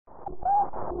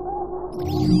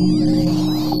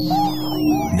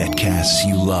podcasts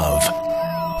you love.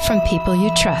 From people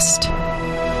you trust.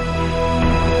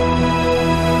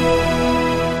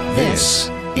 This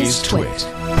is Twit.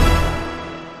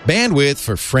 Bandwidth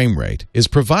for frame rate is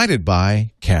provided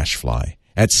by CacheFly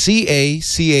at CacheFly.com.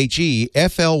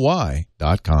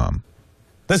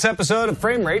 This episode of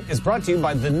Frame Rate is brought to you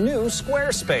by the new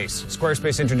Squarespace.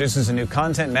 Squarespace introduces a new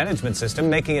content management system,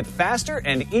 making it faster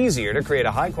and easier to create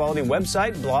a high-quality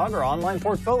website, blog, or online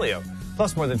portfolio.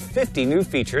 Plus more than 50 new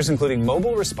features, including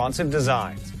mobile responsive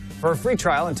designs. For a free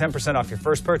trial and 10% off your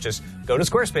first purchase, go to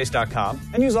squarespace.com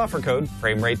and use offer code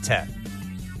FrameRate10.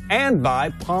 And by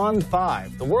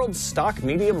Pond5, the world's stock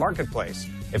media marketplace.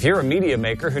 If you're a media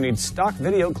maker who needs stock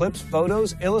video clips,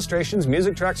 photos, illustrations,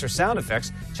 music tracks, or sound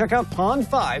effects, check out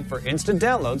Pond5 for instant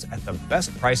downloads at the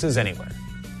best prices anywhere.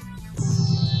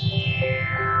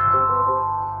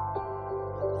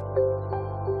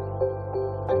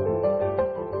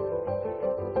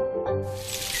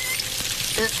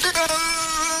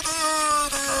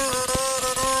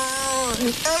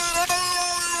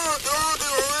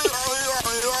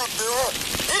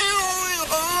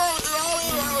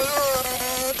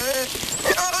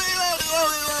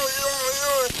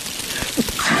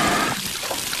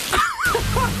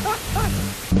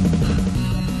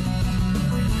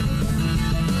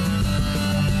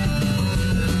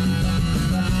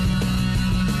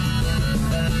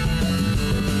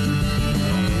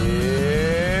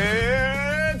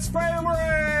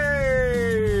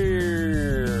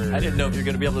 I didn't know if you're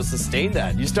going to be able to sustain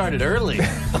that. You started early.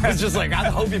 I was just like, I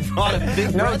hope you brought a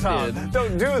big breath in.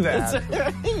 Don't do that.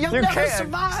 You'll You never can't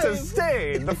survive.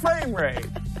 sustain the frame rate.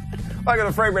 Welcome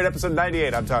to Frame Rate episode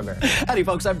 98. I'm Tom Barrett. Howdy,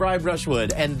 folks. I'm Brian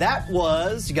Brushwood. And that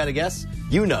was, you got to guess?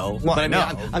 You know. Well, but I mean,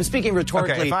 no. I'm speaking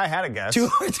rhetorically. Okay, if I had a guess, to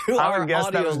I our would guess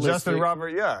that audio was Justin listening. Robert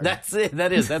Young. That's it.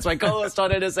 That's my co-host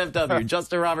on NSFW,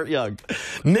 Justin Robert Young,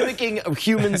 mimicking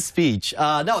human speech.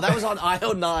 No, that was on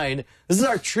IO9. This is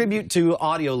our tribute to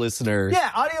audio listeners.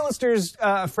 Yeah, audio listeners,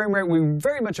 Frame Rate, we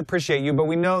very much appreciate you, but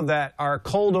we know that our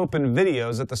cold open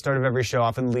videos at the start of every show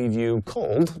often leave you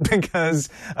cold because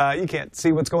you can't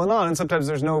see what's going on, and sometimes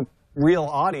there's no real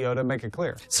audio to make it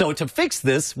clear. So to fix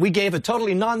this, we gave a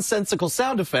totally nonsensical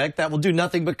sound effect that will do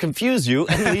nothing but confuse you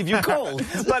and leave you cold.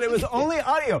 But it was only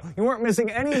audio. You weren't missing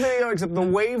any video except the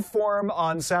waveform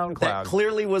on SoundCloud. That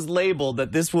clearly was labeled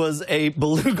that this was a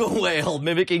beluga whale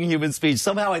mimicking human speech.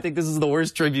 Somehow I think this is the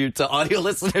worst tribute to audio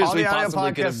listeners All we the audio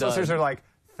possibly could have podcast done. listeners are like,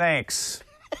 thanks.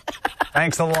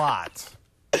 Thanks a lot.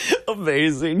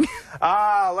 Amazing.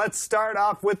 Let's start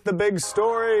off with the big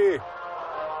story.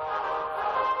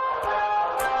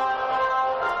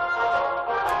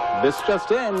 This just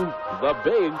in, the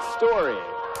big story.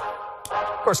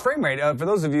 Of course, Frame Rate, for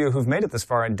those of you who've made it this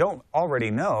far and don't already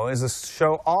know, is a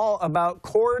show all about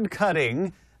cord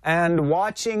cutting and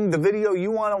watching the video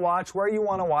you want to watch, where you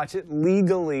want to watch it,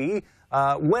 legally,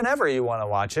 whenever you want to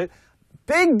watch it.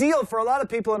 Big deal for a lot of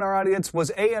people in our audience was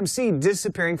AMC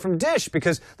disappearing from Dish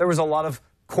because there was a lot of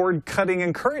cord cutting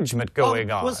encouragement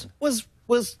going on. Was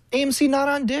AMC not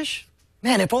on Dish?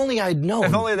 Man, if only I'd known.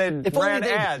 If only they'd ran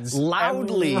ads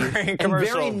loudly every and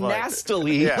commercial, very but-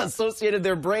 nastily Yeah. associated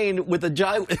their brand with the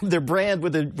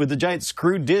giant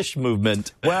screw dish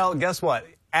movement. Well, guess what?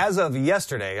 As of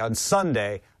yesterday, on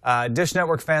Sunday, Dish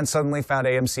Network fans suddenly found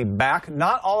AMC back.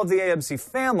 Not all of the AMC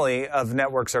family of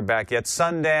networks are back yet.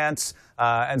 Sundance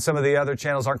and some of the other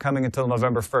channels aren't coming until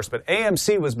November 1st. But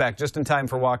AMC was back just in time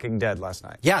for Walking Dead last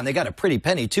night. Yeah, and they got a pretty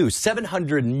penny too.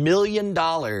 $700 million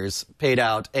paid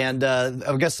out, and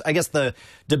I guess the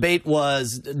debate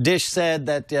was Dish said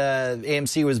that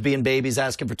AMC was being babies,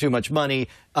 asking for too much money.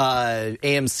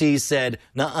 AMC said,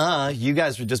 "Nuh-uh, you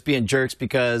guys were just being jerks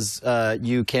because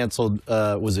you canceled."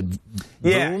 Was it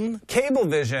Yeah, Boom?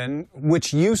 Cablevision,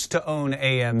 which used to own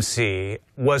AMC,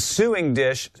 was suing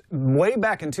Dish way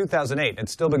back in 2008.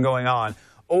 It's still been going on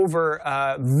over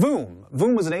Voom.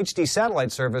 Voom was an HD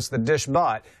satellite service that Dish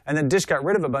bought, and then Dish got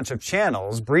rid of a bunch of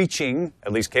channels, breaching,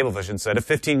 at least Cablevision said, a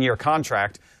 15-year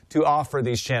contract to offer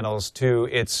these channels to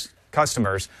its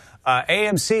customers.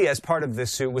 AMC, as part of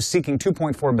this suit, was seeking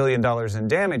 $2.4 billion in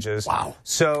damages. Wow.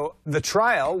 So the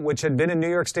trial, which had been in New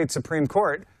York State Supreme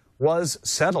Court, was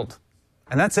settled.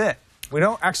 And that's it. We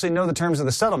don't actually know the terms of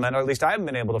the settlement, or at least I haven't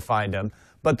been able to find them.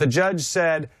 But the judge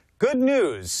said, good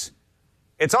news.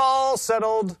 It's all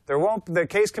settled. The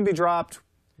case can be dropped.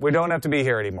 We don't have to be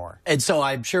here anymore. And so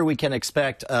I'm sure we can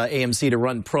expect AMC to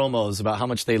run promos about how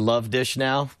much they love Dish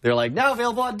now. They're like, now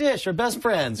available on Dish, our best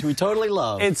friends, who we totally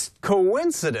love. It's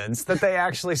coincidence that they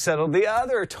actually settled the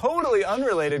other totally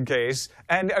unrelated case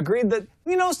and agreed that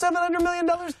you know, $700 million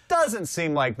doesn't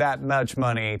seem like that much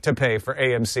money to pay for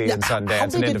AMC and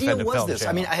Sundance and independent film channels. How big a deal was this?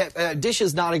 I mean, Dish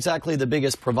is not exactly the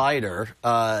biggest provider.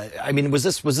 I mean, was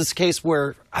this a case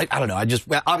where, I don't know,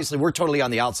 obviously we're totally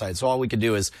on the outside, so all we could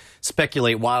do is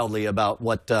speculate wildly about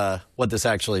what this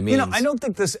actually means. You know, I don't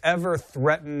think this ever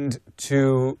threatened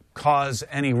to cause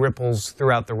any ripples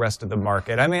throughout the rest of the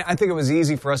market. I mean, I think it was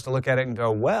easy for us to look at it and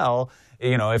go, well,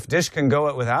 you know, if Dish can go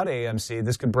it without AMC,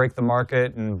 this could break the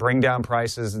market and bring down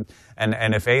prices.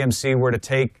 And if AMC were to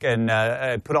take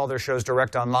and put all their shows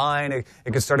direct online, it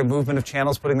could start a movement of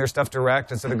channels putting their stuff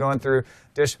direct instead of going through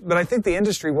Dish. But I think the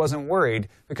industry wasn't worried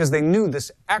because they knew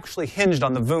this actually hinged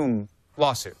on the Voom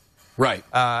lawsuit. Right.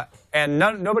 And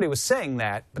nobody was saying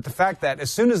that, but the fact that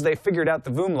as soon as they figured out the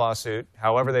Voom lawsuit,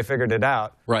 however they figured it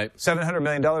out, right, $700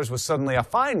 million was suddenly a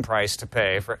fine price to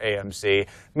pay for AMC,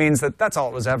 means that that's all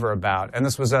it was ever about. And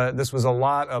this was a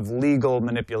lot of legal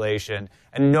manipulation,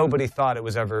 and nobody thought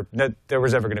that there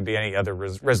was ever going to be any other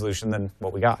resolution than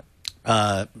what we got.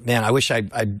 Man, I wish I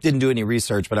didn't do any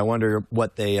research, but I wonder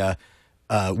what they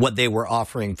were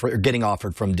offering or getting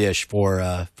offered from Dish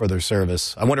for their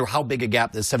service. I wonder how big a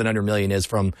gap this $700 million is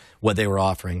from what they were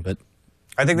offering. But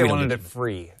I think they wanted it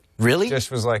free. Really?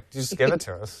 Dish was like, just give it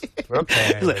to us. We'll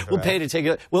pay. We'll pay to take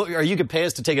it. Well, or you could pay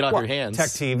us to take it off your hands. Tech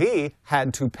TV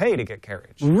had to pay to get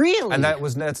carriage. Really? And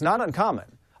that's not uncommon.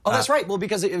 Oh, that's right. Well,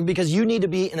 because you need to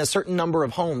be in a certain number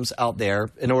of homes out there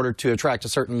in order to attract a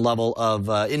certain level of,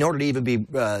 in order to even be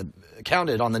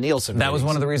counted on the Nielsen. That was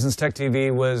one of the reasons Tech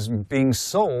TV was being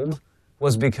sold,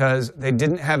 was because they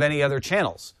didn't have any other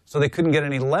channels, so they couldn't get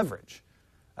any leverage,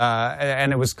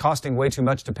 and it was costing way too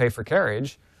much to pay for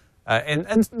carriage. And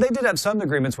they did have some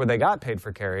agreements where they got paid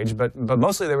for carriage, but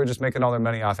mostly they were just making all their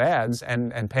money off ads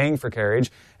and paying for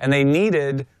carriage, and they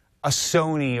needed a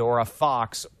Sony or a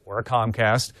Fox or a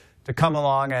Comcast to come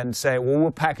along and say, well,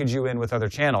 we'll package you in with other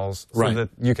channels so that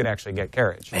you can actually get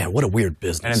carriage. Man, what a weird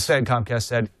business. And instead, Comcast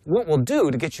said, what we'll do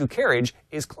to get you carriage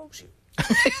is close you.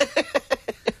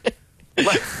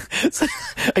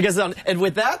 I guess, and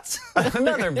with that?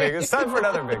 It's time for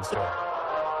another big story.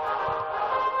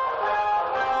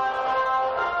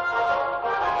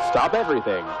 Stop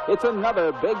everything. It's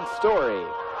another big story.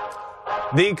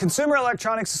 The Consumer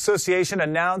Electronics Association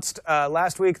announced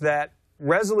last week that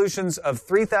resolutions of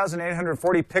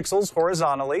 3,840 pixels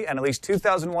horizontally and at least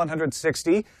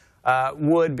 2,160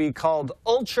 would be called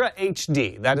Ultra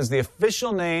HD. That is the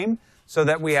official name, so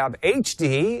that we have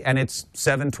HD, and it's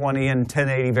 720 and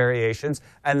 1080 variations,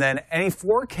 and then any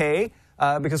 4K,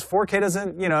 because 4K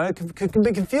doesn't, you know, it can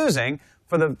be confusing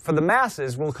for the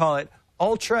masses. We'll call it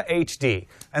Ultra HD.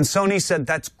 And Sony said,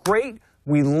 that's great.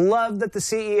 We love that the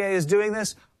CEA is doing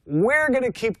this. We're going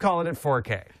to keep calling it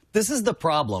 4K. This is the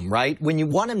problem, right? When you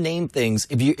want to name things,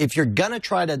 if you're going to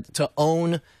try to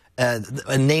own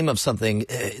a name of something,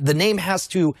 the name has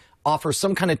to offer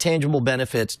some kind of tangible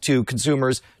benefit to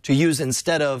consumers to use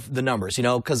instead of the numbers, you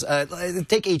know, because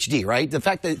take HD, right? The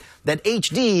fact that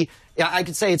HD, I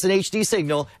could say it's an HD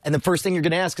signal, and the first thing you're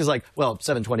going to ask is like, well,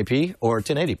 720p or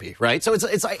 1080p, right? So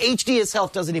it's like HD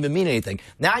itself doesn't even mean anything.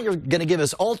 Now you're going to give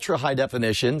us ultra high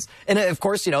definitions, and of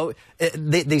course, you know,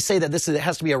 they say that it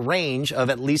has to be a range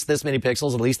of at least this many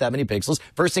pixels, at least that many pixels.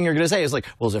 First thing you're going to say is like,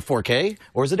 well, is it 4K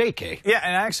or is it 8K? Yeah,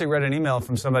 and I actually read an email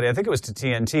from somebody, I think it was to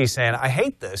TNT, saying, I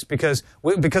hate this because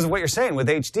of what you're saying. With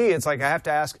HD, it's like I have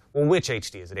to ask, well, which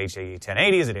HD? Is it HD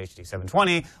 1080? Is it HD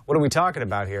 720? What are we talking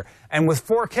about here? And with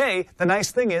 4K, the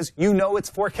nice thing is, you know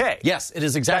it's 4K. Yes, it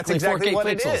is exactly 4K what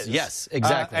pixels. It is. Yes,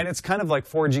 exactly. And it's kind of like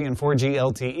 4G and 4G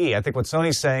LTE. I think what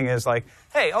Sony's saying is like,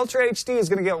 hey, Ultra HD is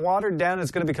going to get watered down.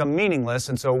 It's going to become meaningless.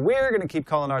 And so we're going to keep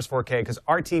calling ours 4K because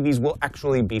our TVs will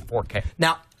actually be 4K.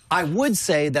 Now, I would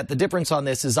say that the difference on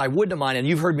this is I wouldn't mind, and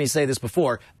you've heard me say this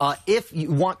before, if you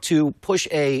want to push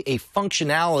a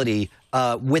functionality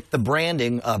with the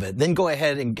branding of it, then go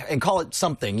ahead and call it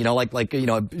something, you know, like you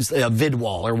know, a vid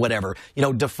wall or whatever. You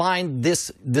know, define this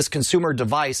consumer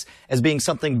device as being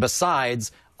something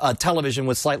besides a television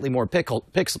with slightly more pickles.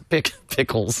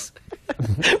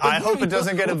 I hope it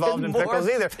doesn't get involved in pickles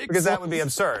either, because that would be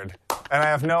absurd. And I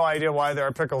have no idea why there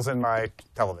are pickles in my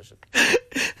television.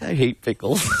 I hate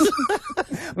pickles.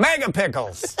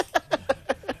 Mega-pickles.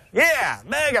 Yeah,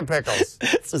 Mega-pickles.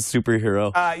 It's a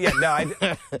superhero.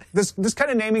 This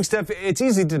kind of naming stuff, it's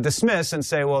easy to dismiss and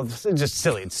say, well, this is just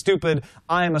silly. It's stupid.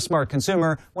 I am a smart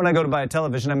consumer. When I go to buy a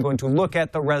television, I'm going to look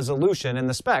at the resolution and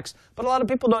the specs. But a lot of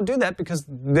people don't do that because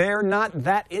they're not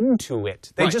that into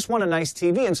it. They just want a nice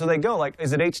TV, and so they go like,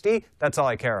 is it HD? That's all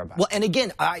I care about. Well, and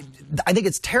again, I think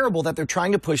it's terrible that they're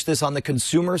trying to push this on the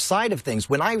consumer side of things.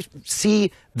 When I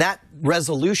see that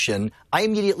resolution, I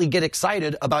immediately get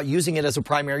excited about using it as a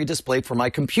primary display for my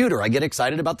computer. I get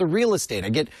excited about the real estate. I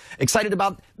get excited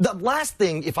about the last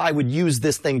thing if I would use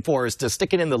this thing for is to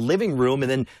stick it in the living room and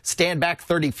then stand back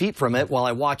 30 feet from it while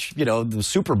I watch, you know, the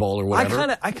Super Bowl or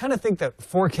whatever. I kind of think that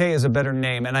 4K is a better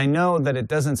name, and I know that it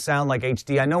doesn't sound like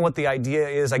HD. I know what the idea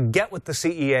is. I get what the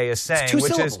CEA is saying, it's 2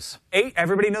 which syllables. is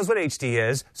everybody knows what HD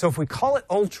is. So if we call it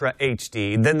Ultra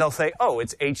HD, then they'll say, oh,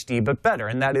 it's HD but better,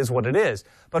 and that is what it is.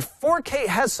 But 4K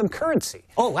has some currency.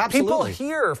 Oh, absolutely. People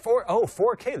hear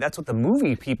 4K. That's what the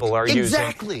movie people are using.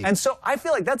 Exactly. And so I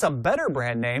feel like that's a better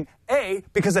brand name. A,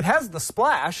 because it has the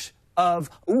splash of,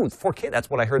 ooh, 4K. That's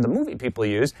what I heard the movie people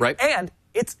use. Right. And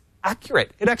it's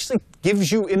accurate. It actually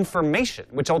gives you information,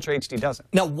 which Ultra HD doesn't.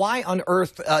 Now, why on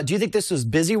earth do you think this was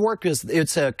busy work? Because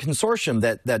it's a consortium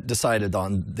that decided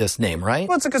on this name, right?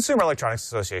 Well, it's a Consumer Electronics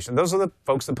Association. Those are the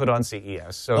folks that put on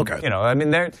CES. So, okay. You know, I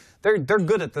mean, they're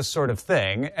good at this sort of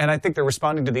thing, and I think they're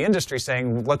responding to the industry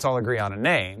saying, let's all agree on a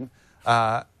name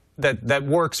that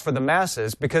works for the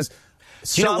masses, because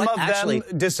some of them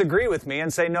disagree with me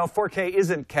and say, no, 4K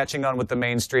isn't catching on with the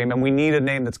mainstream, and we need a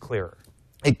name that's clearer.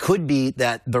 It could be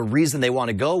that the reason they want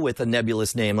to go with a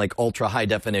nebulous name like ultra high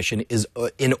definition is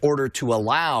in order to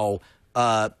allow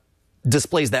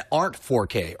displays that aren't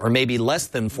 4K or maybe less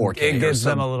than 4K. It gives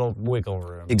them a little wiggle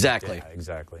room. Exactly. Yeah,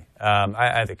 exactly.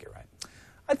 I think you're right.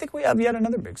 I think we have yet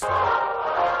another big story.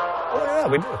 Oh, yeah,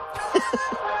 we do.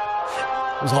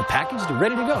 It was all packaged and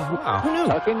ready to go. Wow. Who knew?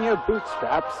 Tuck in your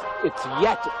bootstraps. It's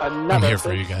yet another I'm here for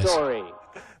big you guys. story.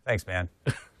 Thanks, man.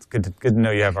 It's good to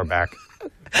know you have our back.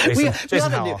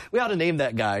 Jason Howell. We ought to name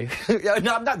that guy.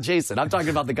 No, I'm not Jason. I'm talking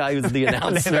about the guy who's the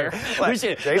announcer. We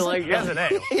should, Jason? Like, he has a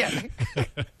name. Yeah.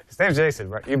 His name's Jason,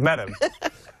 right? You've met him.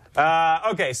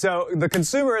 Okay, so The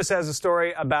Consumerist has a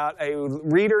story about a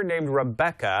reader named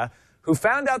Rebecca who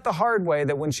found out the hard way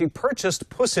that when she purchased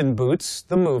Puss in Boots,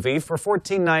 the movie, for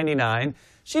 $14.99,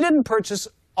 she didn't purchase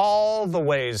all the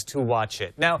ways to watch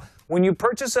it. Now, when you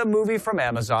purchase a movie from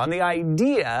Amazon, the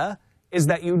idea is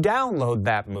that you download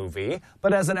that movie,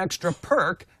 but as an extra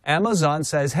perk, Amazon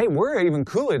says, hey, we're even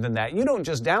cooler than that. You don't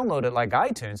just download it like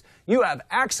iTunes. You have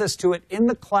access to it in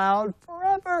the cloud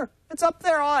forever. It's up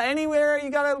there anywhere. You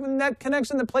got a net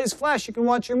connection that plays Flash. You can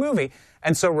watch your movie.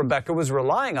 And so Rebecca was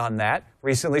relying on that.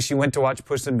 Recently, she went to watch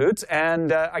Puss in Boots,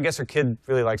 and I guess her kid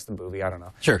really likes the movie. I don't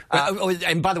know. Sure.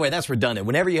 And by the way, that's redundant.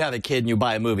 Whenever you have a kid and you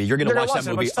buy a movie, you're going to watch that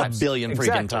movie a billion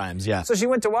freaking times. Yeah. So she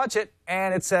went to watch it,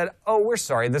 and it said, oh, we're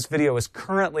sorry. This video is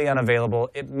currently unavailable.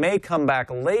 It may come back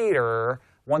later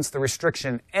once the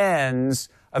restriction ends.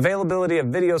 Availability of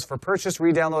videos for purchase,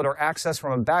 re-download, or access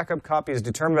from a backup copy is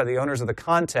determined by the owners of the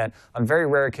content. On very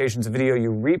rare occasions, a video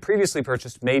you previously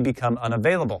purchased may become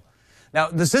unavailable. Now,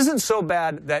 this isn't so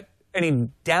bad that any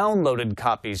downloaded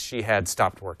copies she had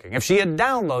stopped working. If she had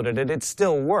downloaded it, it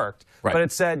still worked. Right. But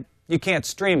it said you can't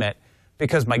stream it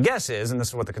because my guess is, and this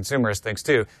is what the Consumerist thinks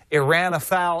too, it ran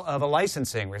afoul of a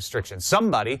licensing restriction.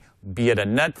 Somebody, be it a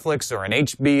Netflix or an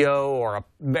HBO or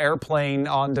an Airplane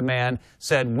on demand,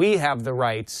 said we have the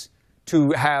rights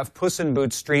to have Puss in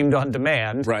Boots streamed on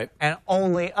demand, right, and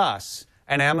only us.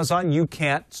 And Amazon, you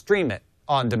can't stream it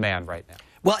on demand right now.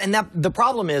 Well, and the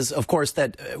problem is, of course,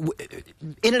 that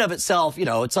in and of itself, you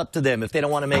know, it's up to them. If they don't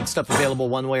want to make stuff available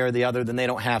one way or the other, then they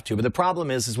don't have to. But the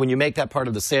problem is when you make that part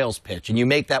of the sales pitch and you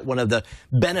make that one of the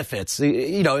benefits,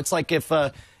 you know, it's like if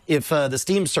the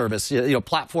Steam service, you know,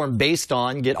 platform based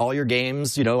on get all your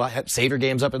games, you know, save your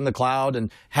games up in the cloud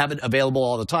and have it available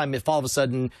all the time. If all of a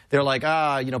sudden they're like,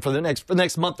 you know, for the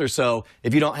next month or so,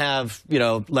 if you don't have, you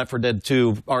know, Left 4 Dead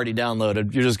 2 already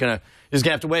downloaded, you're just gonna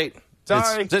have to wait.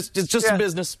 Sorry. It's just a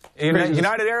business.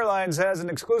 United Airlines has an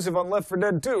exclusive on Left 4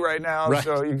 Dead 2 right now, right,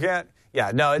 so you can't.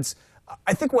 Yeah, no, it's.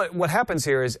 I think what happens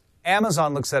here is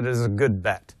Amazon looks at it as a good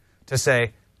bet to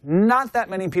say not that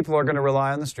many people are going to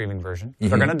rely on the streaming version. Mm-hmm.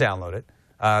 They're going to download it.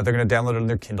 They're going to download it on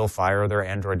their Kindle Fire or their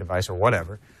Android device or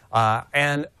whatever.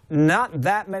 And not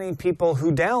that many people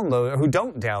who don't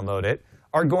download it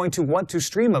are going to want to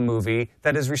stream a movie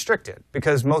that is restricted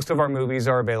because most of our movies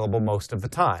are available most of the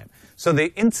time. So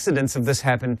the incidence of this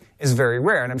happen is very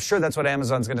rare. And I'm sure that's what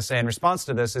Amazon's going to say in response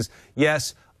to this is,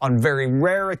 yes, on very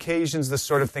rare occasions this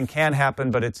sort of thing can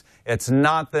happen, but it's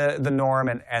not the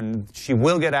norm, and she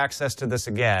will get access to this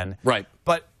again. Right.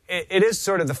 But it is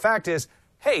sort of, the fact is,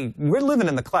 hey, we're living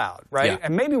in the cloud, right? Yeah.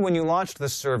 And maybe when you launched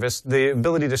this service, the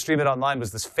ability to stream it online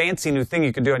was this fancy new thing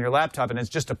you could do on your laptop, and it's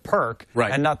just a perk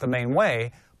and not the main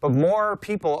way. But more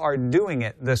people are doing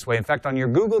it this way. In fact, on your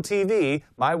Google TV,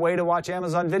 my way to watch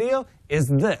Amazon Video is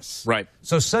this. Right.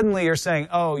 So suddenly you're saying,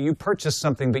 oh, you purchased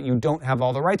something, but you don't have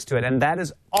all the rights to it. And that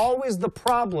is always the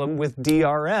problem with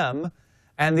DRM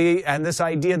and this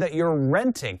idea that you're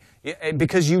renting,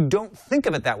 because you don't think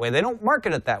of it that way. They don't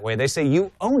market it that way. They say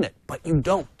you own it, but you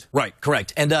don't. Right,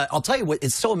 correct. And I'll tell you what,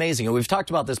 it's so amazing, and we've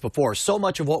talked about this before, so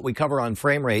much of what we cover on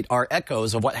Frame Rate are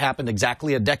echoes of what happened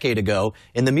exactly a decade ago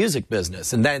in the music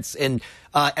business. And that's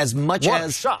as much what as...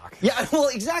 a shock. Yeah, well,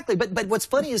 exactly. But what's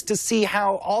funny is to see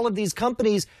how all of these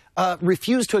companies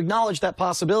refuse to acknowledge that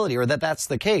possibility, or that that's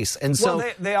the case. And so...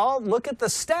 Well, they all look at the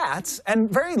stats and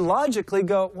very logically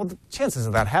go, well, the chances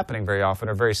of that happening very often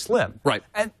are very slim. Right.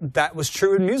 And that was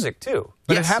true in music, too.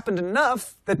 But Yes. it happened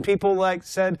enough that people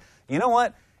said, you know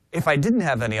what? If I didn't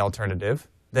have any alternative,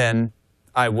 then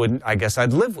I guess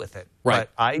I'd live with it. Right.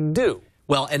 But I do.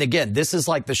 Well, and again, this is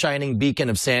like the shining beacon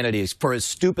of sanity. For as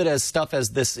stupid as stuff as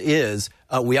this is,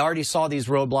 we already saw these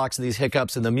roadblocks and these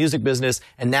hiccups in the music business,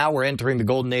 and now we're entering the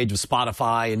golden age of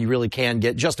Spotify, and you really can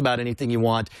get just about anything you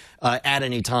want at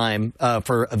any time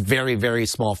for a very, very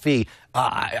small fee.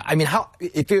 I mean,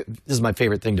 this is my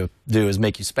favorite thing to do, is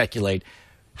make you speculate.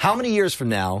 How many years from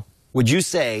now would you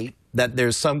say that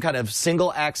there's some kind of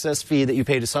single access fee that you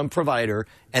pay to some provider,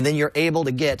 and then you're able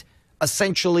to get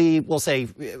essentially, we'll say,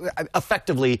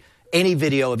 effectively, any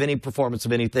video of any performance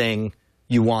of anything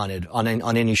you wanted on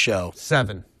any show?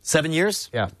 7. 7 years?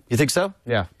 Yeah. You think so?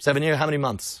 Yeah. 7 years? How many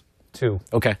months? 2.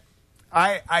 Okay.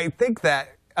 I think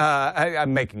that,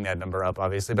 I'm making that number up,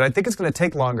 obviously, but I think it's going to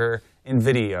take longer in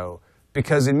video,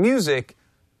 because in music,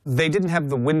 they didn't have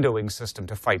the windowing system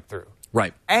to fight through.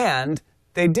 Right. And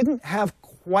they didn't have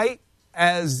quite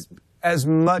as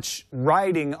much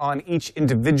writing on each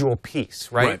individual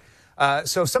piece, right?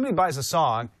 So if somebody buys a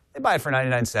song, they buy it for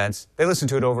 99 cents. They listen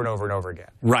to it over and over and over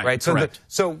again. Right, So, correct.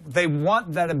 so they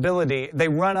want that ability. They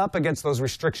run up against those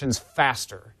restrictions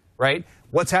faster, right?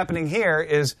 What's happening here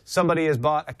is somebody has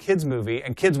bought a kids movie,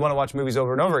 and kids want to watch movies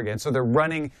over and over again, so they're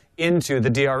running into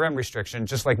the DRM restriction,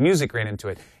 just like music ran into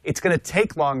it. It's going to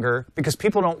take longer because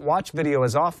people don't watch video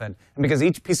as often, and because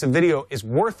each piece of video is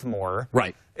worth more.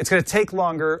 Right. It's going to take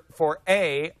longer for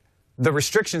A, the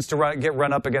restrictions to get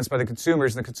run up against by the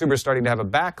consumers, and the consumers starting to have a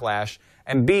backlash,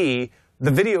 and B,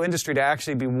 the video industry to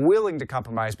actually be willing to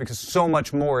compromise because so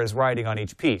much more is riding on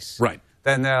each piece. Right.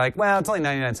 Then they're like, well, it's only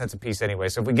 99 cents a piece anyway,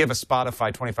 so if we give a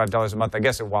Spotify $25 a month, I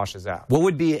guess it washes out. What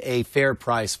would be a fair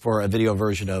price for a video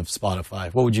version of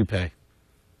Spotify? What would you pay?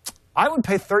 I would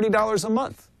pay $30 a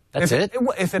month. That's it?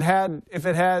 If it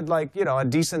had like, you know, a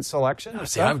decent selection.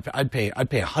 See, I'd pay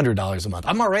 $100 a month.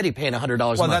 I'm already paying $100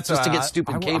 a month just to get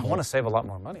stupid cable. I want to save a lot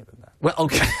more money than that. Well,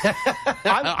 okay.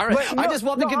 All right. I just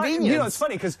want the convenience. You know, it's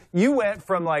funny because you went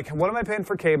from like, what am I paying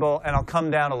for cable, and I'll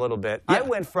come down a little bit. Yeah. I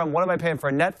went from, what am I paying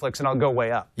for Netflix, and I'll go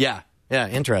way up. Yeah. Yeah,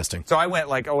 interesting. So I went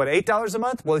like, oh, at $8 a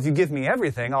month? Well, if you give me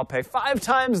everything, I'll pay 5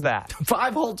 times that.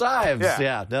 5 whole times.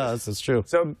 Yeah. No, that's true.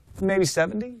 So maybe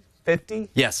 70? 50?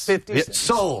 Yes. 50? Yeah,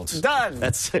 sold. Done.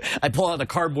 I pull out a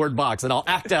cardboard box and I'll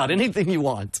act out anything you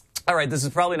want. All right, this is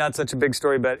probably not such a big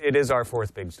story, but it is our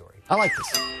 4th big story. I like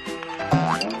this.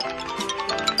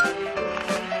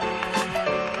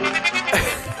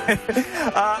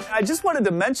 I just wanted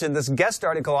to mention this guest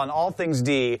article on All Things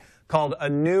D called A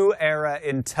New Era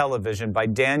in Television by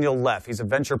Daniel Leff. He's a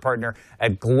venture partner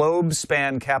at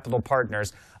GlobeSpan Capital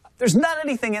Partners. There's not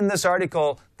anything in this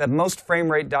article that most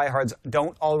frame rate diehards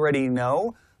don't already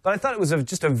know, but I thought it was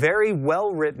just a very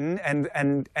well-written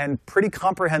and pretty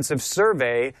comprehensive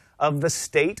survey of the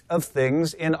state of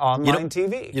things in online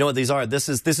TV. You know what these are? This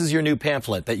is your new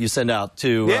pamphlet that you send out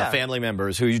to family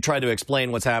members who you try to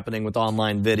explain what's happening with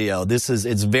online video.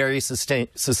 It's very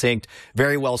succinct,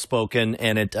 very well spoken,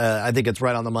 and I think it's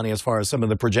right on the money as far as some of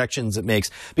the projections it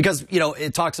makes. Because, you know,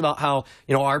 it talks about how,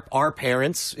 you know, our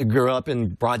parents grew up in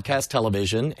broadcast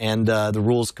television, and the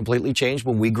rules completely changed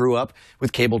when we grew up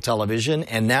with cable television,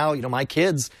 and now, you know, my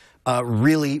kids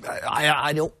really,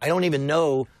 I don't even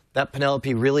know that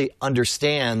Penelope really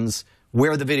understands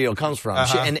where the video comes from.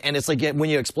 And it's like when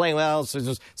you explain, well,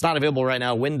 it's not available right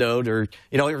now, windowed, or,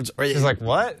 you know. She's like,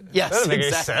 what? Yes, that doesn't make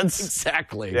any sense.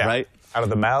 Exactly, yeah. right? Out of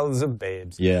the mouths of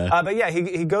babes. Yeah. But yeah,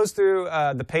 he goes through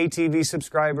the pay TV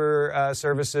subscriber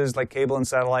services like cable and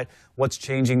satellite, what's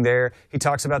changing there. He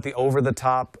talks about the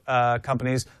over-the-top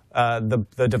companies,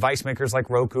 the device makers like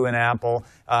Roku and Apple.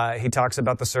 He talks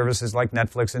about the services like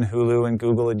Netflix and Hulu and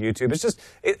Google and YouTube. It's just,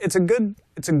 it's a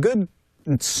good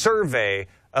survey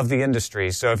of the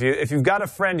industry. So if you've got a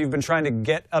friend you've been trying to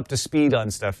get up to speed on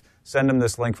stuff, send them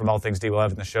this link from All Things D. We'll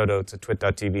have it in the show notes at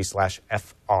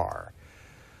twit.tv/FR.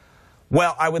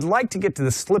 Well, I would like to get to the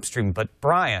slipstream, but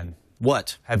Brian.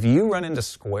 What? Have you run into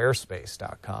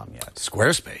Squarespace.com yet?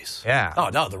 Squarespace? Yeah. Oh,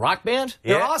 no, the rock band?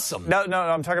 Yeah. They're awesome. No,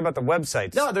 I'm talking about the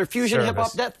websites. No, they're fusion service.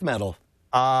 hip-hop death metal.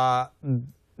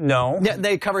 No. Yeah,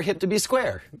 they cover hip to be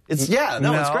square. It's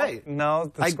it's great.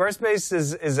 No, Squarespace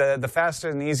is the faster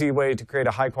and easy way to create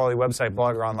a high-quality website,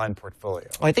 blog, or online portfolio.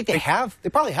 Well, I think they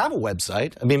probably have a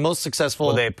website. I mean, most successful.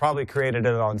 Well, they probably created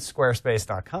it on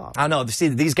Squarespace.com. I don't know. See,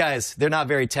 these guys, they're not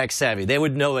very tech savvy. They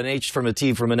would know an H from a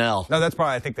T from an L. No, that's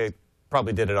probably, I think they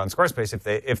probably did it on Squarespace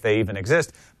if they even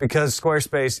exist, because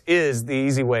Squarespace is the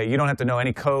easy way. You don't have to know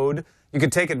any code. You can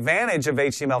take advantage of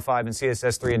HTML5 and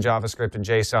CSS3 and JavaScript and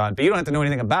JSON, but you don't have to know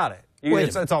anything about it.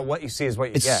 It's all what you see is what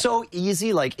you get. It's so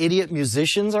easy, like idiot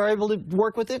musicians are able to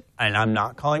work with it. And I'm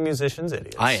not calling musicians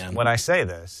idiots. I am. When I say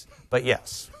this, but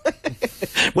yes.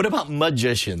 What about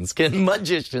magicians? Can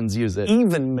magicians use it?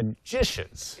 Even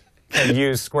magicians can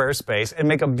use Squarespace and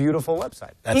make a beautiful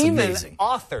website. That's Even amazing.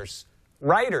 Authors,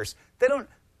 writers, they don't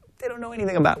know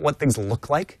anything about what things look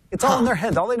like. It's all in their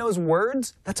heads. All they know is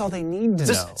words. That's all they need to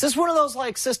know. Is this one of those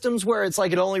like systems where it's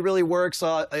like it only really works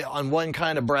on one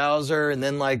kind of browser, and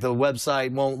then like the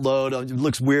website won't load? It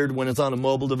looks weird when it's on a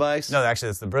mobile device? No, actually,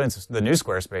 that's the brilliance of the new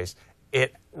Squarespace.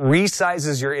 It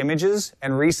resizes your images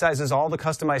and resizes all the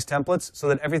customized templates so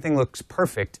that everything looks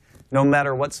perfect, no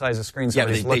matter what size of screen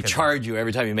somebody's looking at. They charge you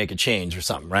every time you make a change or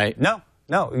something, right? No.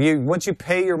 Once you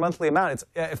pay your monthly amount, it's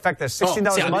in fact there's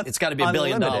 $16 a month. It's got to be $1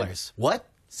 billion. What?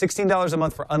 $16 a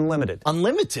month for unlimited.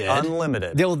 Unlimited?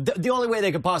 Unlimited. The only way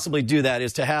they could possibly do that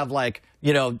is to have like,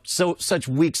 such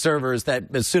weak servers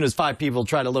that as soon as 5 people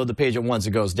try to load the page at once,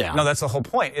 it goes down. No, that's the whole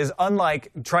point, is unlike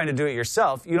trying to do it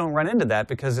yourself, you don't run into that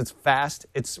because it's fast,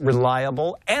 it's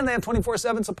reliable, and they have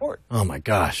 24/7 support. Oh my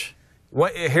gosh.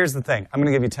 Here's the thing. I'm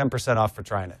going to give you 10% off for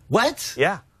trying it. What?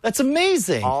 Yeah. That's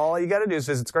amazing. All you got to do is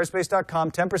visit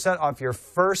squarespace.com, 10% off your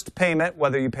first payment.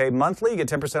 Whether you pay monthly, you get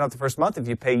 10% off the first month. If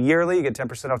you pay yearly, you get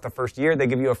 10% off the first year. They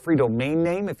give you a free domain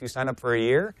name if you sign up for a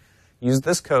year. Use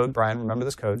this code, Brian, remember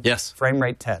this code? Yes.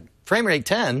 FrameRate10. FrameRate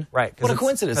 10? Right. What a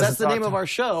coincidence. That's the name of our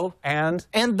show. And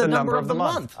the number of the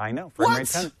month. I know,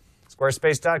 FrameRate 10.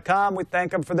 Squarespace.com, we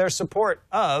thank them for their support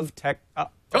of of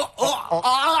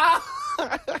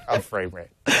FrameRate.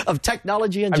 Of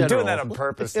technology in general. I'm doing that on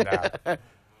purpose now.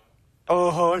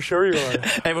 Oh, sure you are.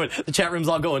 Everyone, the chat room's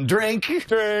all going, drink.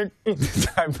 Drink.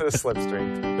 Time for the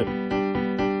slipstream.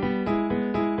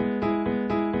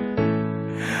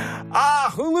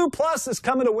 Hulu Plus is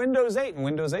coming to Windows 8, and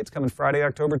Windows 8 is coming Friday,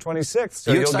 October 26th.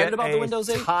 So you excited about the Windows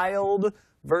 8? Tiled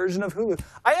version of Hulu.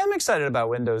 I am excited about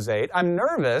Windows 8. I'm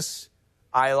nervous.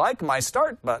 I like my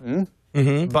start button.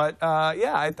 But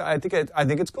yeah, I think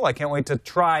it's cool. I can't wait to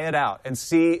try it out and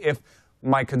see if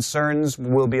my concerns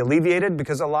will be alleviated,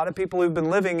 because a lot of people who've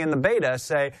been living in the beta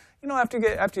say, after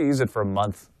you use it for a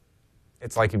month,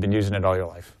 it's like you've been using it all your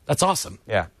life. That's awesome.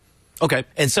 Yeah. Okay,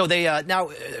 and so they now,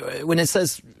 when it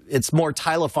says it's more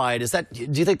tilified, do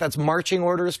you think that's marching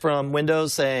orders from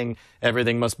Windows saying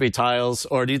everything must be tiles,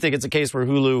 or do you think it's a case where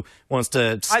Hulu wants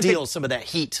to steal some of that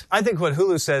heat? I think what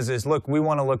Hulu says is, look, we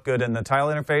want to look good in the tile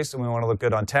interface, and we want to look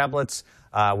good on tablets.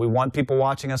 We want people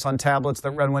watching us on tablets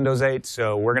that run Windows 8,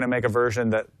 so we're going to make a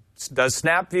version that does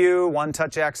snap view,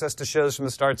 one-touch access to shows from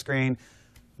the start screen,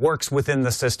 works within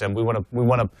the system.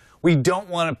 We don't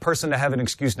want a person to have an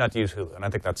excuse not to use Hulu, and I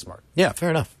think that's smart. Yeah, fair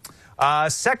enough.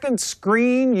 Second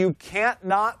screen you can't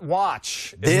not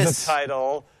watch is the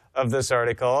title of this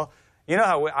article. You know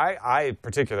how I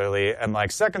particularly am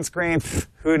like, second screen,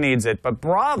 who needs it? But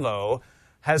Bravo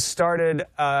has started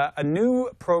a new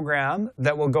program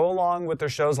that will go along with their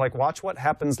shows like Watch What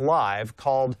Happens Live,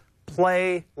 called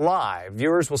Play Live.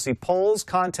 Viewers will see polls,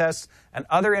 contests, and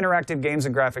other interactive games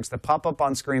and graphics that pop up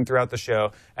on screen throughout the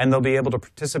show, and they'll be able to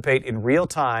participate in real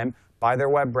time by their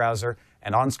web browser,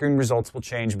 and on-screen results will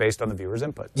change based on the viewer's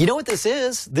input. You know what this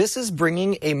is? This is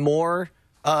bringing a more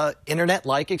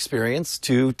internet-like experience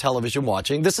to television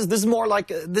watching. This is more like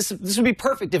this would be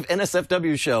perfect if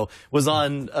NSFW show was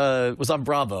on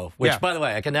Bravo, which, by the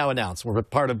way, I can now announce we're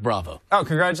part of Bravo. Oh,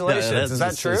 congratulations! Is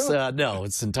that true? No,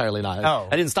 it's entirely not. Oh,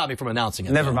 I didn't stop me from announcing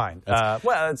it. Never mind.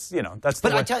 Well, it's that's.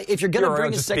 But I tell you, if you're going to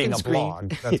bring a second screen,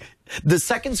 the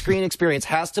second screen experience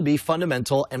has to be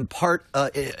fundamental and part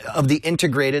of the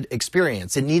integrated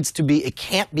experience. It needs to be. It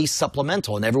can't be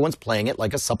supplemental, and everyone's playing it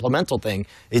like a supplemental thing.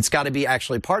 It's got to be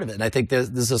actually part of it, and I think this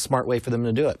is a smart way for them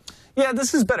to do it. Yeah,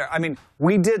 this is better. I mean,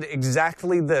 we did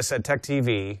exactly this at Tech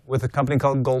TV with a company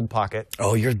called Gold Pocket.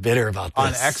 Oh, you're bitter about this.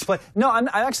 On XPlay. No, I'm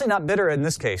actually not bitter in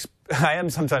this case. I am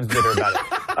sometimes bitter about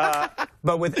it.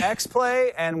 But with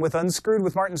XPlay and with Unscrewed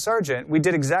with Martin Sargent, we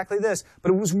did exactly this,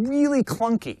 but it was really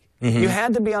clunky. You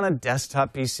had to be on a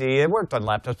desktop PC. It worked on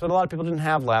laptops, but a lot of people didn't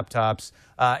have laptops.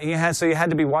 So you had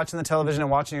to be watching the television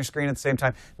and watching your screen at the same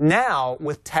time. Now,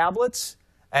 with tablets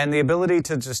and the ability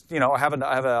to just, have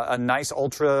a nice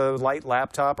ultra light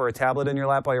laptop or a tablet in your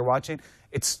lap while you're watching,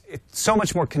 it's so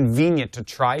much more convenient to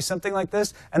try something like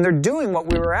this. And they're doing what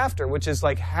we were after, which is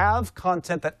like have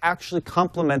content that actually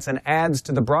complements and adds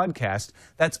to the broadcast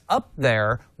that's up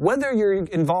there, whether you're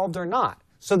involved or not,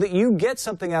 so that you get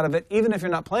something out of it, even if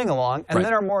you're not playing along, and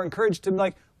then are more encouraged to be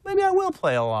like, maybe I will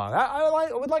play along.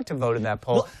 I would like to vote in that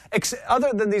poll. Well,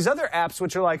 other than these other apps,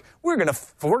 which are like, we're going to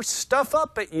force stuff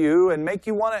up at you and make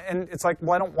you want to, and it's like,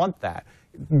 well, I don't want that.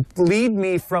 Lead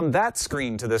me from that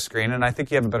screen to this screen, and I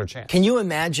think you have a better chance. Can you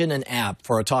imagine an app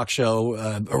for a talk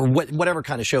show or whatever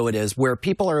kind of show it is where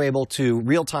people are able to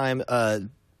real-time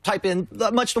type in,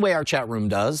 much the way our chat room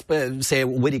does, say a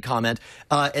witty comment,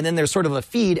 and then there's sort of a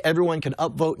feed. Everyone can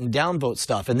upvote and downvote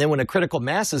stuff. And then when a critical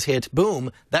mass is hit,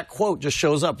 boom, that quote just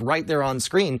shows up right there on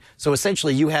screen. So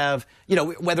essentially you have,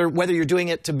 whether you're doing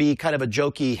it to be kind of a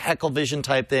jokey heckle vision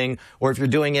type thing, or if you're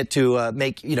doing it to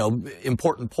make,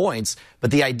 important points. But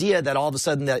the idea that all of a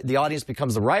sudden the audience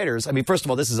becomes the writers, I mean, first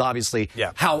of all, this is obviously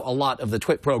how a lot of the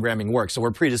Twit programming works. So we're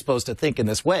predisposed to think in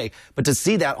this way. But to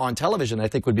see that on television, I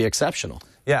think would be exceptional.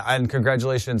 Yeah, and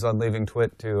congratulations on leaving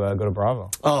Twit to go to Bravo.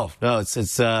 Oh no,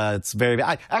 it's very.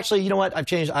 Actually, you know what? I've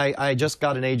changed. I just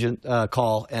got an agent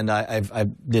call, and I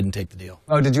didn't take the deal.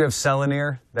 Oh, did you have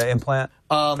Celanir, the implant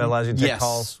that allows you to take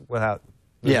calls without?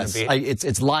 Yes,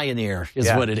 it's Lion Ear is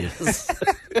what it is.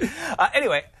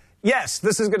 Anyway. Yes,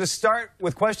 this is going to start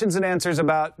with questions and answers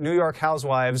about New York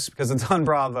housewives because it's on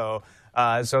Bravo.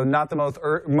 So not the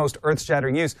most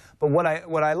earth-shattering news. But what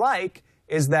I like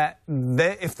is that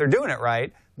if they're doing it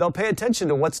right, they'll pay attention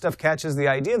to what stuff catches the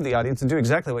idea of the audience and do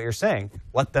exactly what you're saying.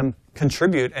 Let them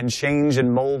contribute and change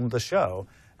and mold the show.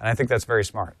 And I think that's very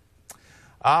smart.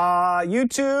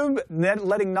 YouTube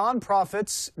letting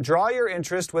nonprofits draw your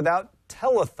interest without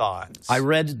telethons. I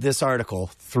read this article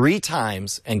 3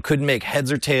 times and couldn't make heads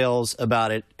or tails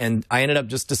about it, and I ended up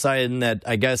just deciding that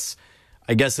I guess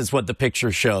it's what the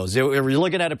picture shows. You're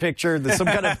looking at a picture, there's some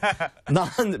kind of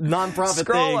nonprofit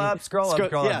thing. Scroll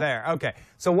up there. Okay.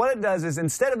 So what it does is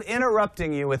instead of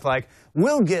interrupting you with like,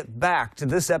 we'll get back to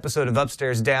this episode of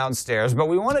Upstairs Downstairs, but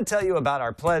we want to tell you about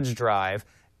our pledge drive,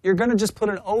 you're going to just put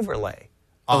an overlay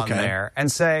on there and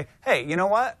say, hey, you know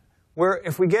what?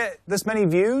 If we get this many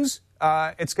views,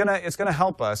 it's gonna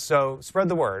help us. So spread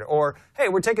the word. Or hey,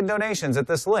 we're taking donations at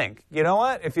this link. You know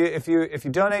what? If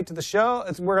you donate to the show,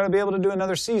 we're gonna be able to do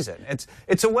another season.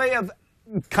 It's a way of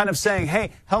kind of saying,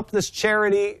 hey, help this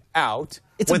charity out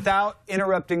without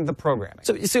interrupting the programming.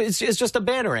 So it's just a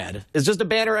banner ad. It's just a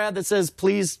banner ad that says,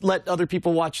 please let other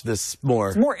people watch this more.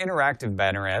 It's a more interactive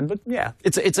banner ad, but yeah.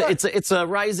 It's a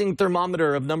rising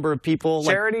thermometer of number of people.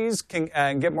 Charities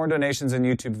can get more donations and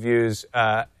YouTube views,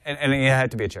 and you have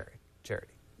to be a charity.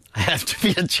 I have to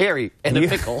be a cherry and a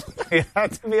pickle. You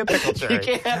have to be a pickle cherry. You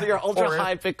can't have your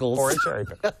ultra-high pickles. Or a cherry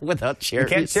pickle. Without cherries.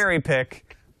 You can't cherry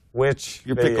pick which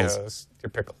videos. Your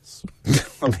pickles.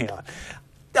 Let me on.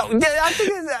 No, I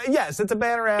think yes, it's a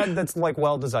banner ad that's like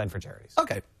well designed for charities.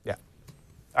 Okay. Yeah.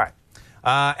 All right.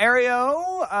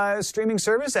 Aereo streaming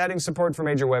service adding support for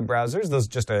major web browsers. Those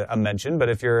just a mention, but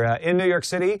if you're in New York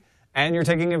City and you're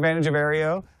taking advantage of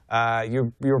Aereo,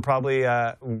 you were probably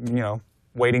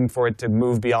waiting for it to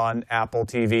move beyond Apple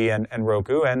TV and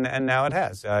Roku, and now it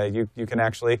has. You can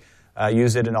actually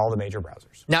use it in all the major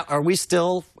browsers. Now, are we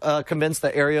still convinced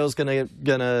that Aereo is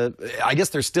gonna? I guess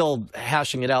they're still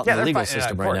hashing it out in the legal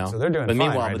system right now. So they're doing but fine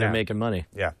meanwhile, right they're now. making money.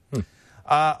 Yeah.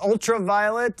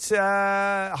 Ultraviolet,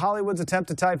 Hollywood's attempt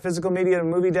to tie physical media to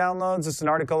movie downloads. It's an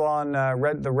article on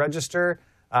the Register.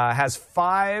 Has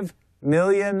 5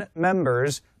 million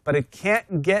members, but it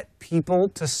can't get people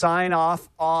to sign off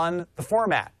on the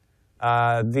format,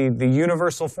 the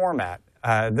universal format.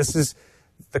 This is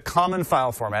the common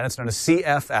file format. It's known as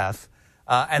CFF.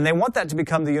 And they want that to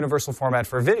become the universal format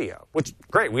for video, which,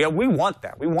 great, we want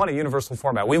that. We want a universal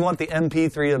format. We want the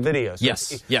MP3 of video. So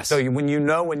yes. So when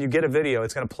you get a video,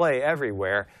 it's going to play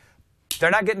everywhere. They're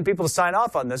not getting people to sign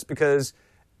off on this because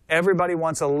everybody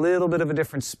wants a little bit of a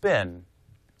different spin.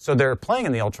 So they're playing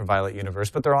in the ultraviolet universe,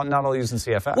 but they're not all using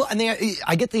CFF. Well, and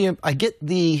I get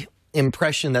the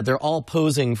impression that they're all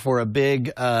posing for a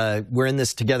big we're in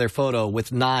this together photo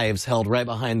with knives held right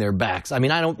behind their backs. I mean,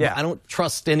 I don't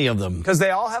trust any of them. Because they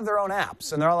all have their own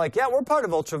apps, and they're all like, yeah, we're part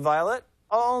of ultraviolet.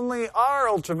 Only our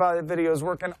ultraviolet videos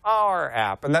work in our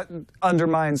app, and that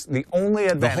undermines the only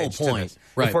advantage the whole point. To this.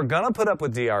 Right. If we're gonna put up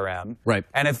with DRM, right,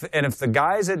 and if the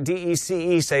guys at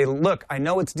DECE say, look, I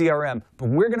know it's DRM, but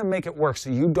we're gonna make it work so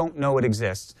you don't know it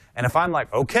exists, and if I'm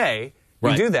like, okay,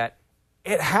 you do that,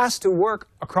 it has to work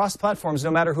across platforms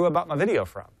no matter who I bought my video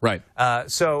from. Right.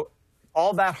 So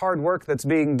all that hard work that's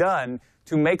being done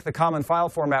to make the common file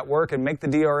format work and make the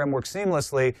DRM work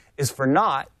seamlessly is for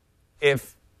naught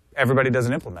if everybody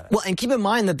doesn't implement it. Well, and keep in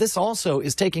mind that this also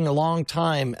is taking a long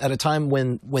time at a time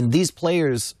when these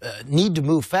players need to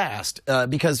move fast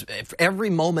because every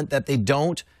moment that they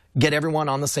don't get everyone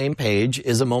on the same page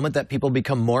is a moment that people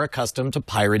become more accustomed to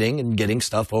pirating and getting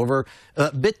stuff over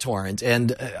BitTorrent.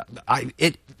 And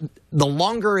the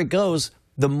longer it goes,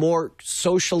 the more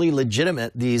socially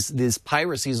legitimate these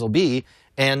piracies will be,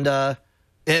 and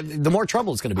the more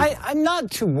trouble it's going to be. I'm not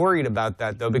too worried about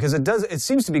that, though, because it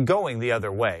seems to be going the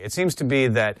other way. It seems to be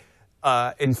that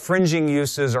infringing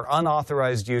uses or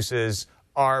unauthorized uses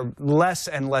are less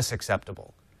and less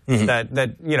acceptable. Mm-hmm.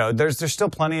 That you know, there's still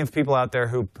plenty of people out there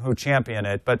who champion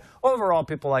it, but overall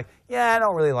people are like, yeah, I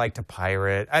don't really like to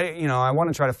pirate. I want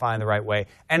to try to find the right way.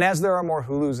 And as there are more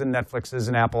Hulus and Netflixes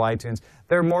and Apple iTunes,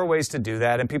 there are more ways to do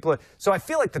that. And so I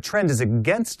feel like the trend is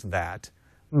against that,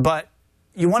 but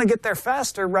you want to get there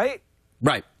faster, right?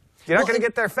 Right. You're not going to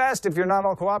get there fast if you're not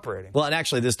all cooperating. Well, and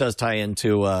actually, this does tie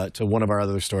into to one of our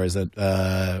other stories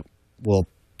that we'll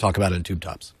talk about in Tube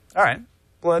Tops. All right.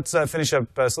 Well, let's finish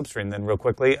up Slipstream then real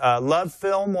quickly. Love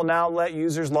Film will now let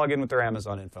users log in with their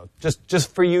Amazon info.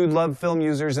 Just for you Love Film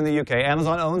users in the UK.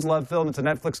 Amazon owns Love Film. It's a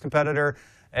Netflix competitor.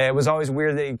 It was always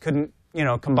weird that you couldn't,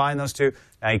 combine those two.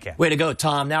 Now you can. Way to go,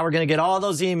 Tom. Now we're going to get all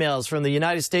those emails from the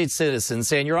United States citizens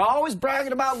saying, you're always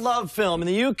bragging about Love Film in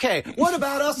the UK. What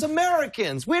about us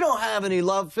Americans? We don't have any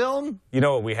Love Film. You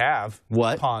know what we have?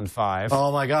 What? Pond 5.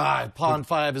 Oh, my God. Pond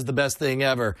 5 is the best thing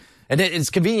ever. And it's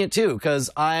convenient, too, because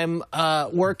I'm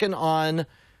working on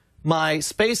my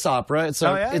space opera. It's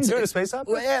doing a space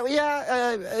opera?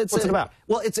 What's it about?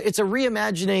 Well, it's a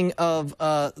reimagining of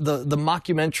the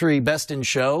mockumentary Best in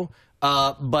Show,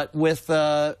 but with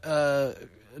so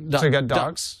you got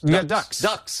dogs? You got ducks.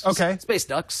 Ducks. Okay. Space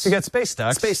ducks. You got space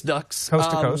ducks. Space ducks. Coast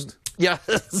to coast. Yeah,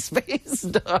 space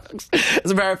ducks.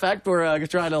 As a matter of fact, we're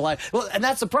trying to well, and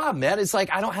that's the problem, man. It's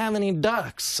like I don't have any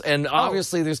ducks, and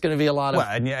obviously there's going to be a lot of. Well,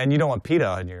 and you don't want PETA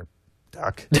on your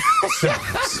duck.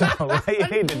 so what you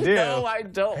need to do? No, I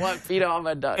don't want PETA on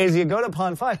my duck. Is you go to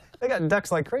Pond 5. They got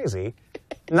ducks like crazy.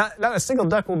 Not a single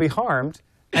duck will be harmed,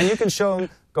 and you can show them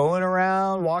going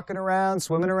around, walking around,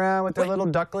 swimming around with their little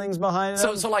ducklings behind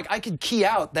them. So like I could key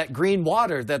out that green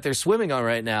water that they're swimming on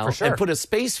right now and put a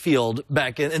space field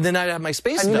back in, and then I'd have my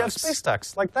space ducks. And you'd have space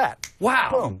ducks like that.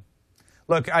 Wow. Boom.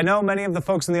 Look, I know many of the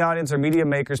folks in the audience are media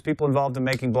makers, people involved in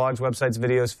making blogs, websites,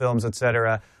 videos, films,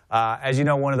 etc. As you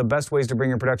know, one of the best ways to bring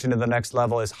your production to the next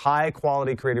level is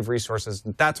high-quality creative resources.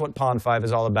 That's what Pond 5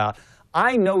 is all about.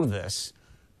 I know this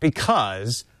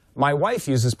because my wife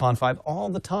uses Pond 5 all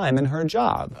the time in her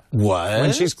job. What?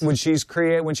 When she's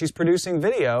producing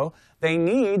video, they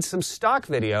need some stock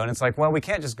video, and it's like, well, we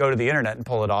can't just go to the internet and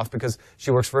pull it off because she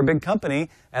works for a big company,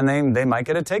 and they might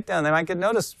get a takedown, they might get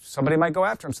noticed, somebody might go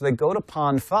after them. So they go to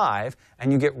Pond 5,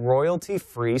 and you get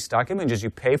royalty-free stock images. You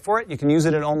pay for it. You can use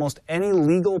it in almost any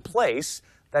legal place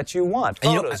that you want.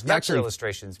 Photos, vector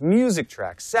illustrations, music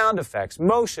tracks, sound effects,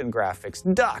 motion graphics,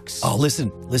 ducks. Oh,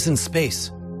 listen,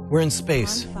 space. We're in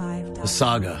space. The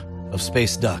saga of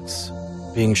space ducks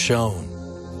being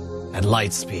shown at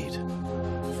light speed.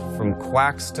 From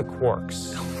quacks to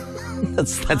quarks.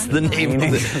 that's the name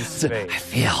of it. Space. I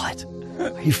feel it.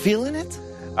 Are you feeling it?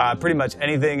 Pretty much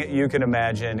anything you can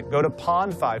imagine. Go to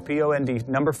Pond5,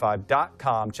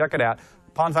 POND5.com. Check it out.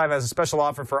 Pond 5 has a special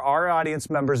offer for our audience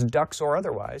members, ducks or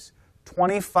otherwise.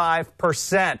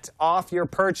 25% off your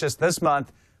purchase this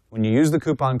month when you use the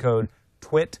coupon code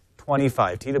TWIT25,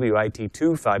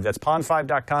 TWIT25. That's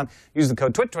pond5.com. Use the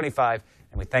code TWIT25,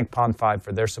 and we thank Pond 5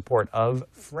 for their support of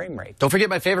Framerate. Don't forget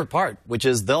my favorite part, which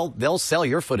is they'll sell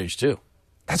your footage too.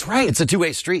 That's right. It's a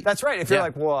two-way street. That's right. If you're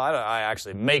like, well, I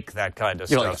actually make that kind of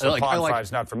stuff, so Pond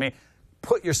 5's not for me.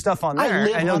 Put your stuff on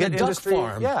there, and you'll get industry.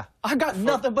 Farm. Yeah, I got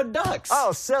nothing but ducks.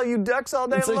 I'll sell you ducks all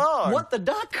day long. What the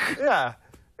duck? Yeah,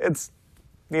 it's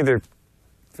neither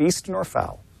feast nor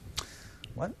fowl.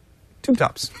 What? Tube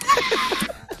tops.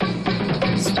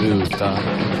 Tube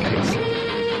tops.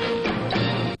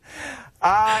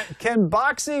 Can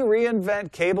Boxy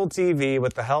reinvent cable TV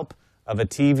with the help of a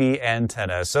TV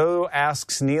antenna? So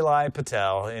asks Nilay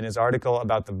Patel in his article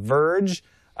about The Verge,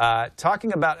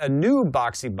 talking about a new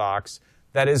Boxy box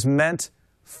that is meant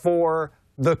for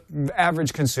the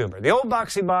average consumer. The old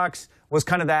Boxy box was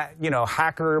kind of that,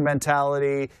 hacker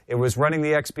mentality. It was running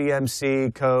the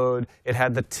XBMC code. It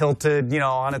had the tilted,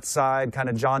 on its side, kind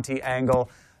of jaunty angle.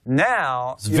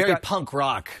 Now it's very punk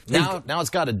rock. Now it's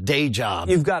got a day job.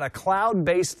 You've got a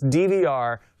cloud-based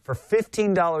DVR for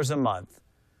 $15 a month.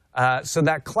 So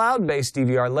that cloud-based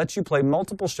DVR lets you play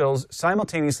multiple shows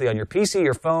simultaneously on your PC,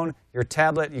 your phone, your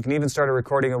tablet. You can even start a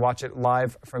recording and watch it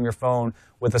live from your phone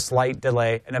with a slight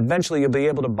delay. And eventually you'll be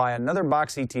able to buy another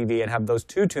boxy TV and have those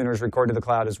 2 tuners record to the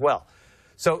cloud as well.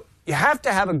 So you have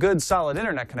to have a good, solid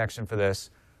internet connection for this.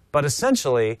 But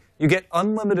essentially, you get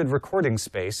unlimited recording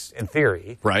space, in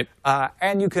theory. Right.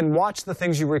 And you can watch the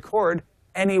things you record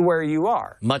anywhere you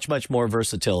are. Much, much more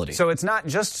versatility. So it's not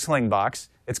just Slingbox.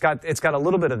 It's got a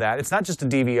little bit of that. It's not just a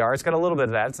DVR. It's got a little bit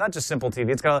of that. It's not just Simple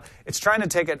TV. It's trying to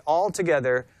take it all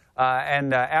together.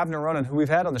 And Avner Ronan, who we've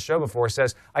had on the show before,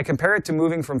 says, I compare it to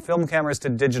moving from film cameras to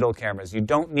digital cameras. You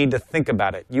don't need to think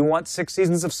about it. You want 6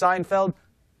 seasons of Seinfeld?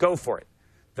 Go for it.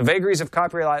 The vagaries of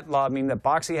copyright law mean that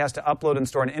Boxy has to upload and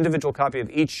store an individual copy of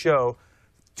each show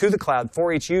to the cloud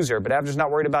for each user, but Avner's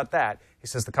not worried about that. He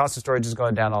says the cost of storage is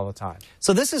going down all the time.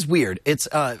 So this is weird. It's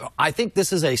I think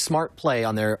this is a smart play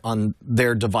on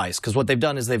their device, because what they've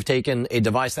done is they've taken a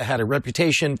device that had a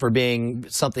reputation for being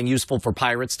something useful for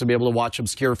pirates to be able to watch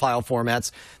obscure file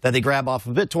formats that they grab off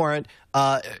of BitTorrent,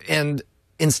 and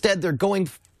instead they're going.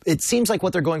 It seems like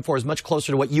what they're going for is much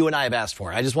closer to what you and I have asked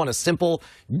for. I just want a simple,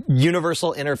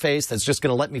 universal interface that's just going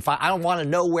to let me find. I don't want to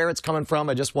know where it's coming from.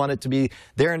 I just want it to be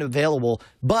there and available.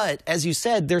 But as you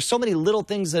said, there's so many little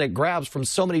things that it grabs from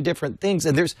so many different things.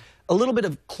 And there's a little bit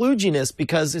of kludginess,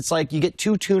 because it's like you get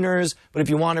 2 tuners, but if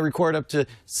you want to record up to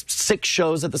 6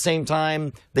 shows at the same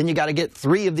time, then you got to get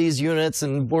 3 of these units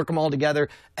and work them all together.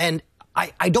 And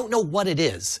I don't know what it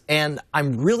is. And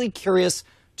I'm really curious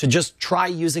to just try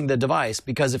using the device,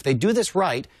 because if they do this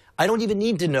right, I don't even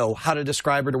need to know how to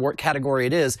describe it or what category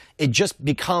it is. It just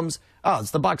becomes, oh, it's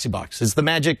the Boxy box. It's the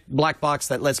magic black box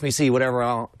that lets me see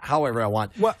whatever, however I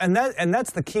want. Well, and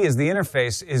that's the key, is the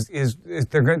interface is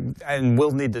they're good, and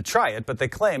we'll need to try it, but they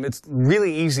claim it's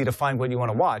really easy to find what you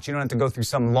want to watch. You don't have to go through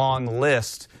some long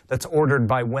list that's ordered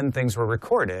by when things were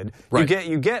recorded. Right.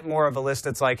 You get more of a list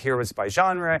that's like, here it's by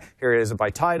genre, here it is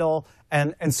by title,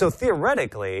 and so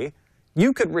theoretically,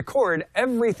 you could record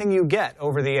everything you get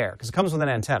over the air, because it comes with an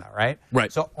antenna, right? Right.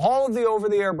 So all of the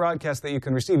over-the-air broadcasts that you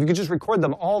can receive, you can just record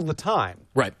them all the time.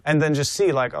 Right. And then just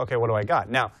see, like, okay, what do I got?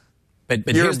 Now, but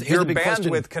your here's the big bandwidth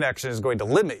question. connection is going to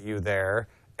limit you there,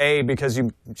 A, because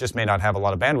you just may not have a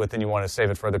lot of bandwidth and you want to save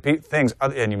it for other things,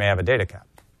 and you may have a data cap.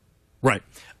 Right.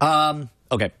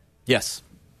 Okay. Yes.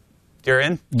 You're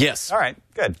in? Yes. All right,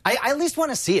 good. I at least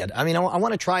want to see it. I mean, I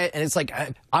want to try it, and it's like,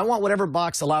 I want whatever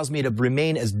box allows me to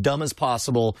remain as dumb as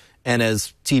possible and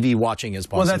as TV watching as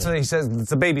possible. Well, that's what he says.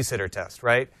 It's a babysitter test,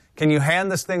 right? Can you hand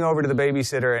this thing over to the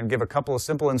babysitter and give a couple of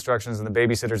simple instructions, and the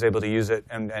babysitter's able to use it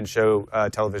and show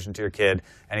television to your kid?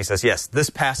 And he says, yes, this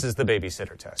passes the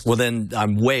babysitter test. Well, then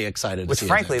I'm way excited to see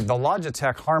frankly, it. the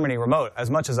Logitech Harmony remote, as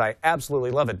much as I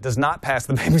absolutely love it, does not pass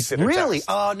the babysitter test. Really?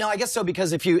 Oh, no, I guess so,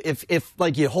 because if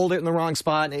like you hold it in the wrong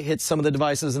spot and it hits some of the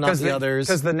devices and not the others.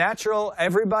 Because the natural,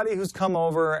 everybody who's come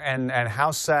over and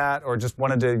house sat or just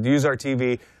wanted to use our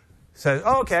TV says,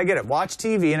 oh, okay, I get it. Watch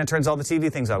TV, and it turns all the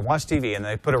TV things on. Watch TV, and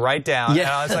they put it right down. Yeah.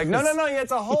 And I was like, no, you have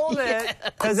to hold it,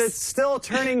 because it's still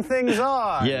turning things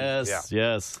on. Yes,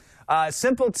 yeah. yes.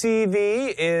 Simple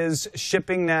TV is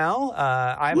shipping now.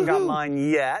 I haven't got mine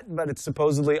yet, but it's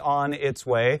supposedly on its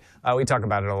way. We talk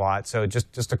about it a lot, so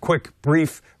just a quick,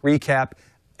 brief recap.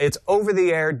 It's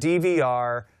over-the-air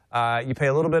DVR. You pay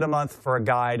a little bit a month for a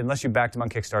guide. Unless you backed them on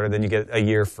Kickstarter, then you get a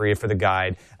year free for the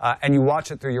guide. And you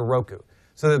watch it through your Roku.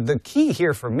 So the key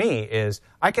here for me is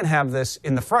I can have this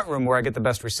in the front room where I get the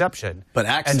best reception,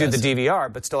 and do the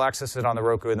DVR, but still access it on the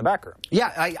Roku in the back room.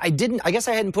 Yeah, I guess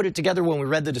I hadn't put it together when we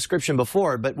read the description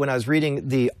before, but when I was reading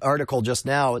the article just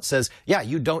now, it says, yeah,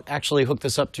 you don't actually hook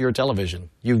this up to your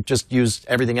television. You just use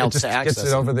everything else to access it.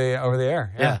 Gets it over the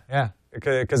air. Yeah.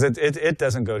 Because it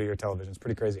doesn't go to your television. It's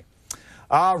pretty crazy.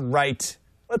 All right,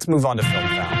 let's move on to Film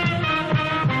Found.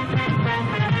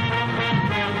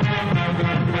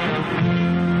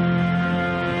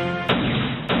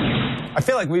 I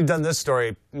feel like we've done this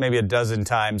story maybe a dozen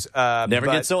times. Never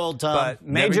gets old, Tom. But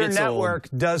major network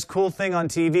does cool thing on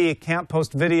TV, can't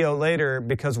post video later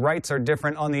because rights are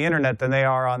different on the internet than they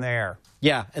are on the air.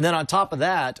 Yeah, and then on top of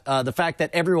that, the fact that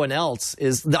everyone else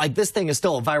is, like, this thing is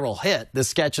still a viral hit. This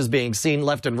sketch is being seen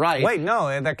left and right. Wait,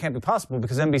 no, that can't be possible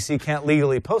because NBC can't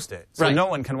legally post it, so no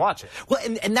one can watch it. Well,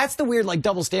 and that's the weird, like,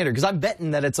 double standard, because I'm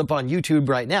betting that it's up on YouTube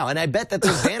right now, and I bet that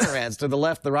there's banner ads to the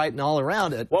left, the right, and all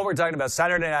around it. What we're talking about,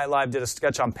 Saturday Night Live did a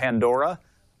sketch on Pandora,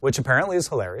 which apparently is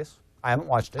hilarious. I haven't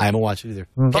watched it. I haven't watched it either.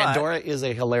 But Pandora is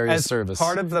a hilarious service. As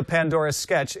part of the Pandora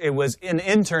sketch, it was an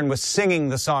intern was singing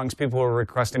the songs people were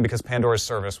requesting because Pandora's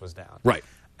service was down. Right.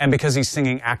 And because he's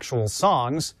singing actual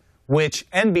songs, which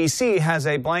NBC has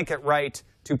a blanket right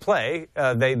to play.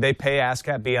 They pay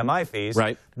ASCAP BMI fees.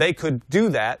 Right. They could do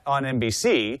that on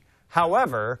NBC.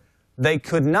 However, they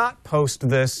could not post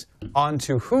this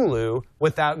onto Hulu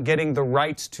without getting the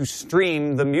rights to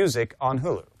stream the music on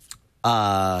Hulu.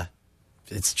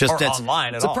 It's just Or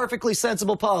online it's at a all. perfectly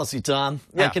sensible policy, Tom.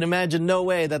 Yeah. I can imagine no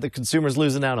way that the consumer's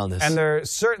losing out on this. And there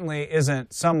certainly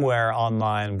isn't somewhere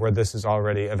online where this is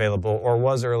already available, or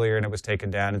was earlier and it was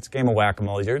taken down. It's a game of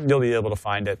whack-a-mole. You'll be able to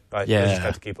find it, but you just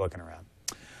have to keep looking around.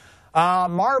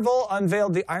 Marvel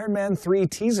unveiled the Iron Man 3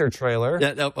 teaser trailer.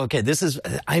 Yeah, no, okay,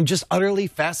 I'm just utterly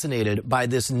fascinated by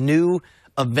this new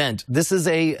event. This is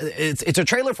it's a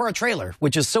trailer for a trailer,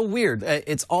 which is so weird.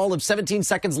 It's all of 17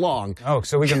 seconds long. Oh,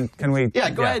 so we can we? Yeah,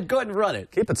 go ahead and run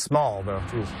it. Keep it small though,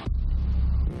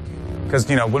 because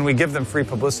you know when we give them free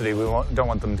publicity, we don't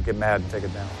want them to get mad and take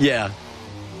it down. Yeah.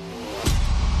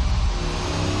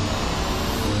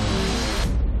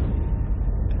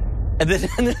 And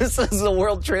then this is the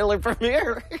world trailer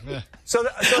premiere. So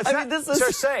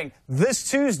they're saying this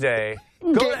Tuesday,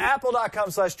 go to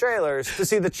apple.com/trailers to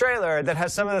see the trailer that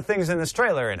has some of the things in this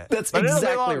trailer in it. That's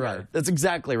exactly right. That's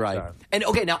exactly right. Sorry. And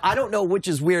okay, now I don't know which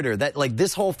is weirder, that like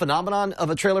this whole phenomenon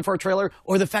of a trailer for a trailer,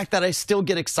 or the fact that I still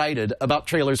get excited about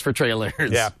trailers for trailers.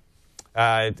 Yeah,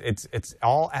 it's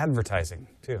all advertising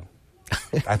too.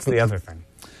 That's the other thing.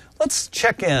 Let's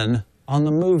check in on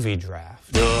the movie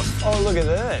draft. Oh, look at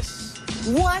this.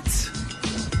 What?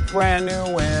 Brand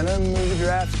new winner movie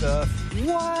draft stuff.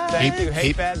 What? Thank you,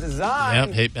 Hate Bad Design.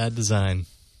 Yep, hate bad design.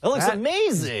 That looks That-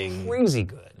 amazing. Crazy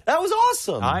good. That was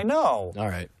awesome. I know. All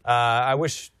right. I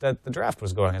wish that the draft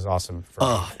was going as awesome for me.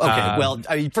 Oh, okay. Well,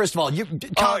 I mean, first of all, I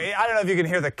don't know if you can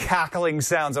hear the cackling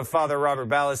sounds of Father Robert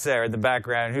Balacer in the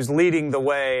background, who's leading the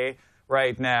way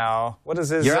right now. What is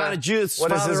his? you're out of juice,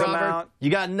 What is Father his Robert. amount?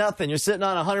 You got nothing. You're sitting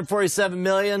on 147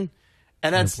 million,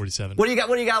 and that's 147. What do you got?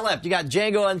 What do you got left? You got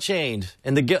Django Unchained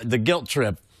and the guilt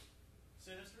trip.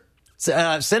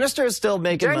 Sinister is still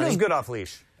making Django's money. good off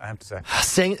leash, I have to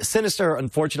say. Sinister,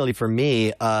 unfortunately for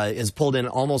me, has pulled in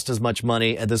almost as much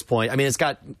money at this point. I mean, it's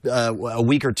got a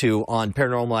week or two on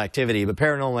Paranormal Activity, but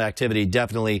Paranormal Activity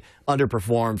definitely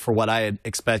underperformed for what I had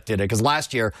expected. Because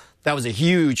last year, that was a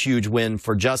huge, huge win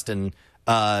for Justin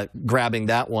grabbing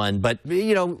that one. But,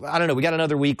 you know, I don't know. We got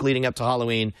another week leading up to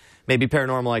Halloween. Maybe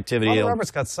Paranormal Activity. Father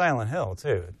Robert's got Silent Hill,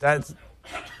 too.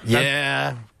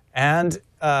 Yeah. And,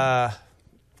 I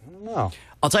don't know.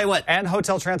 I'll tell you what. And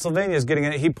Hotel Transylvania is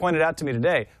getting, he pointed out to me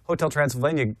today, Hotel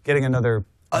Transylvania getting another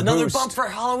boost. Bump for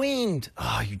Halloween.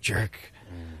 Oh, you jerk.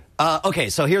 Okay,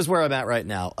 so here's where I'm at right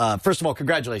now. First of all,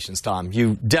 congratulations, Tom.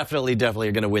 You definitely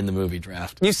are going to win the movie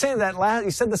draft. You said that you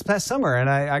said this past summer, and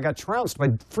I got trounced by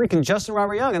freaking Justin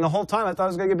Robert Young, and the whole time I thought I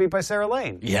was going to get beat by Sarah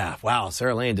Lane. Yeah, wow.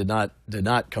 Sarah Lane did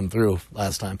not come through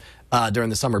last time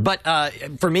during the summer. But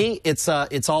for me, it's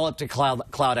all up to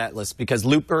Cloud Atlas, because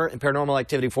Looper and Paranormal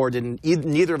Activity 4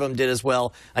 neither of them did as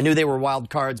well. I knew they were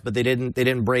wild cards, but they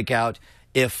didn't break out.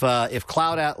 If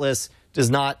Cloud Atlas does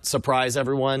not surprise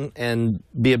everyone and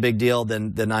be a big deal,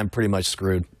 then I'm pretty much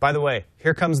screwed. By the way,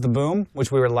 Here Comes the Boom,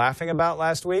 which we were laughing about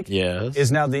last week, Yes. is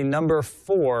now the number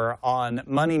 4 on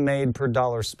money made per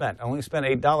dollar spent. I only spent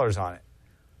 $8 on it.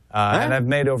 And I've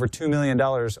made over $2 million,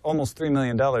 almost $3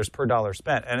 million per dollar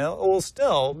spent. And it will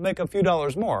still make a few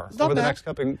dollars more over the next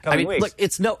coming weeks. Look,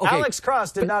 it's no... Okay, Alex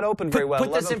Cross did not open very well,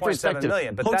 put this in 11.7 perspective.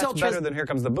 million, but that's better than Here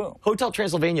Comes the Boom. Hotel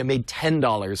Transylvania made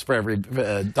 $10 for every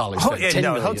dollar spent. $10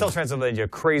 million. Hotel Transylvania,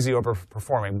 crazy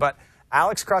overperforming. But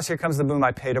Alex Cross, Here Comes the Boom,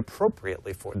 I paid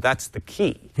appropriately for. That's the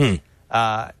key.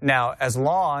 Now, as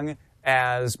long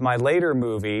as my later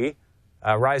movie,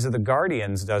 Rise of the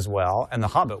Guardians, does well, and The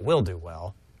Hobbit will do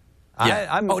well, Yeah.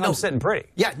 I'm sitting pretty.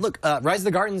 Yeah, look, Rise of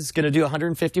the Guardians is going to do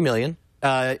 $150 million,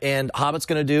 and Hobbit's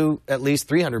going to do at least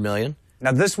 $300 million.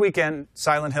 Now, this weekend,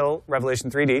 Silent Hill, Revelation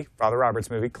 3D, Father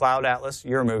Robert's movie, Cloud Atlas,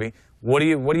 your movie. What do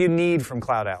you need from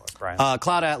Cloud Atlas, Brian?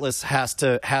 Cloud Atlas has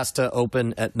to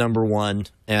open at #1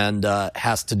 and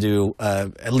has to do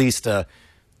at least a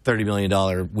 $30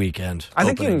 million weekend. I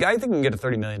think you can get a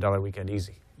 $30 million weekend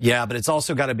easy. Yeah, but it's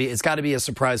also got to be a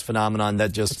surprise phenomenon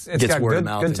that just It's gets got word of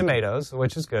mouth. good tomatoes,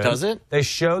 which is good. Does it? They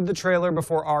showed the trailer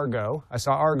before Argo. I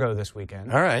saw Argo this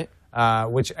weekend. All right.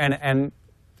 Which and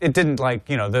it didn't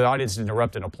the audience didn't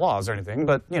erupt in applause or anything,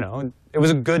 but it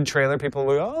was a good trailer. People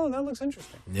were oh, that looks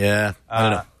interesting. Yeah, I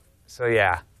don't know. So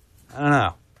yeah, I don't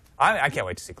know. I can't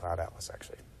wait to see Cloud Atlas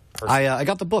actually. I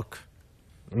got the book.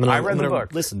 I read the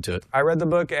book. Listen to it. I read the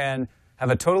book and have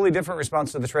a totally different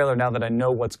response to the trailer now that I know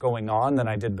what's going on than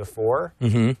I did before.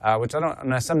 Which I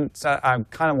don't. I'm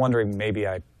kind of wondering maybe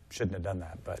I shouldn't have done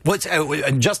that. But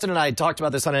Justin and I talked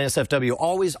about this on NSFW.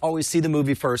 Always see the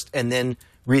movie first and then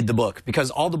read the book, because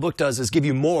all the book does is give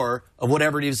you more of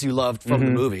whatever it is you loved from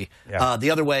the movie. Yeah. The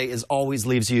other way is always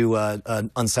leaves you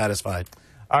unsatisfied.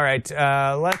 All right,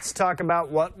 let's talk about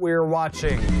what we're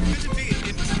watching.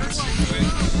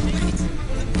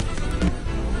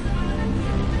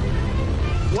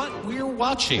 What we're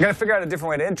watching. I got to figure out a different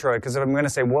way to intro it, because if I'm going to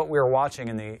say what we're watching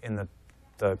in the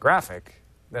graphic,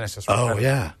 then it's just repetitive.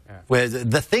 Yeah. Well,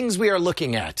 the things we are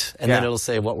looking at, and then it'll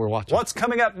say what we're watching. What's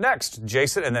coming up next,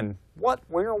 Jason? And then what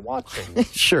we're watching.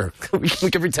 Sure. We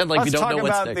can pretend like we don't know what's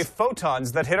Let's talk about next. the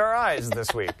photons that hit our eyes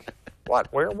this week.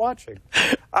 What we're watching.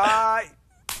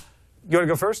 You want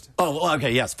to go first? Oh,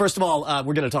 okay, yes. First of all,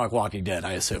 we're going to talk Walking Dead,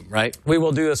 I assume, right? We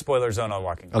will do a spoiler zone on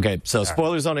Walking Dead. Okay, so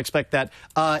spoiler zone, expect that.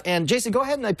 And Jason, go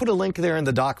ahead, and I put a link there in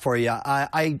the doc for you.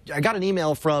 I got an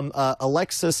email from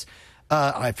Alexis,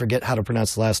 I forget how to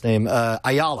pronounce the last name,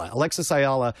 Ayala, Alexis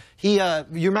Ayala.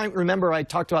 You might remember I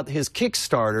talked about his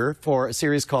Kickstarter for a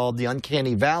series called The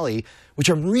Uncanny Valley, which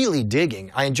I'm really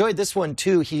digging. I enjoyed this one,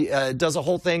 too. He does a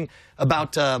whole thing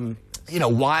about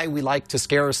why we like to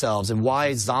scare ourselves and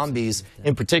why zombies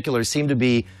in particular seem to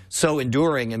be so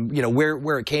enduring, and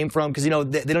where it came from, because they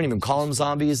don't even call them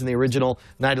zombies in the original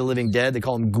Night of the Living Dead. They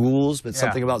call them ghouls, but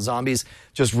something about zombies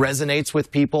just resonates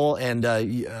with people, and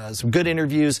some good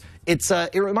interviews.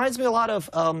 It reminds me a lot of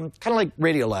kind of like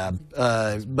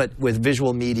Radiolab, but with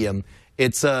visual medium.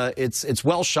 It's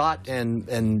well shot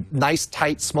and nice,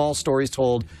 tight, small stories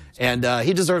told, and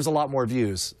he deserves a lot more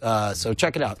views. So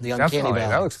check it out, The Uncanny Valley.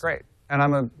 That looks great. And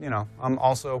I'm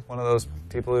also one of those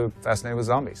people who fascinated with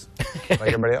zombies, like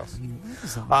everybody else.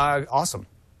 Awesome.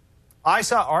 I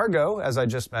saw Argo, as I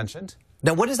just mentioned.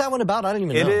 Now, what is that one about? I don't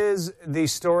even know. It is the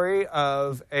story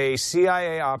of a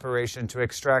CIA operation to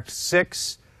extract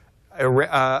 6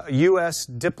 U.S.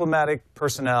 diplomatic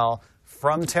personnel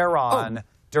from Tehran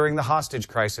during the hostage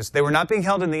crisis. They were not being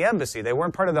held in the embassy. They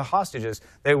weren't part of the hostages.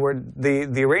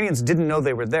 The Iranians didn't know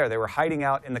they were there. They were hiding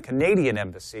out in the Canadian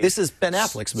embassy. This is Ben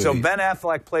Affleck's movie. So Ben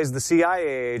Affleck plays the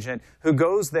CIA agent who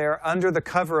goes there under the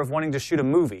cover of wanting to shoot a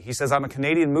movie. He says, I'm a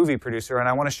Canadian movie producer and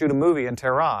I want to shoot a movie in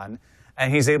Tehran.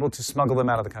 And he's able to smuggle them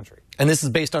out of the country. And this is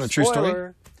based on a true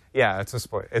story? Yeah, it's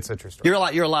a true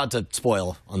story. You're allowed to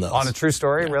spoil on those. On a true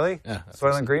story, really? Yeah.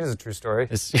 Soylent Green is a true story.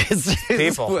 It's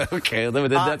People. Okay,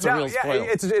 that's a real spoil.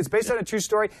 It's based on a true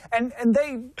story, and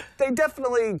they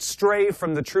definitely stray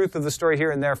from the truth of the story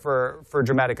here and there for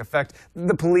dramatic effect.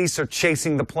 The police are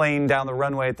chasing the plane down the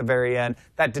runway at the very end.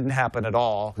 That didn't happen at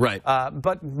all. Right.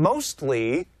 But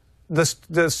mostly,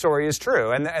 the story is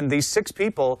true, and these 6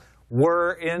 people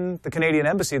were in the Canadian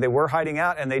embassy. They were hiding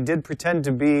out, and they did pretend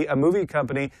to be a movie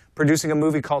company producing a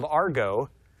movie called Argo,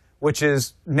 which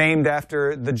is named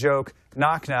after the joke,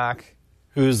 knock, knock.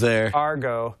 Who's there?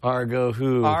 Argo. Argo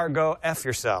who? Argo, F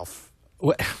yourself.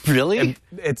 What? Really?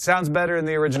 It sounds better in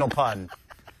the original pun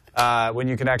when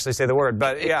you can actually say the word.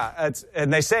 But yeah,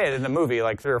 and they say it in the movie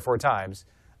like 3 or 4 times.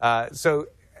 So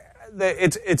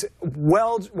it's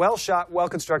well shot, well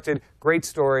constructed, great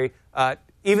story.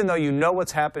 Even though you know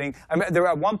what's happening. I mean,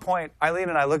 at one point, Eileen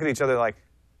and I look at each other like,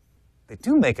 they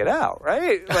do make it out,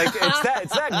 right? Like,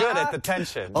 it's that good at the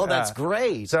tension. Oh, that's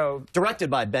great. So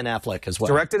directed by Ben Affleck as well.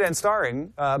 Directed and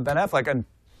starring Ben Affleck. And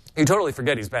you totally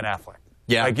forget he's Ben Affleck.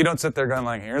 Yeah. Like, you don't sit there going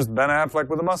like, here's Ben Affleck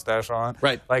with a mustache on.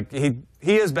 Right. Like, he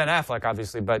is Ben Affleck,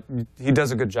 obviously, but he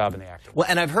does a good job in the acting. Well,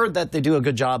 and I've heard that they do a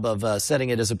good job of setting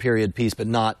it as a period piece, but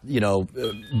not,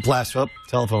 blast up,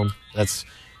 telephone.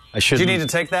 I should. Do you need to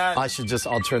take that?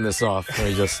 I'll turn this off.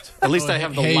 At least I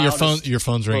have the loudest, your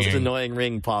phone's ringing. most annoying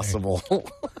ring possible.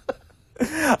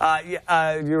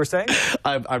 You were saying?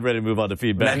 I'm ready to move on to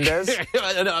feedback. Mendez?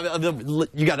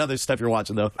 You got other stuff you're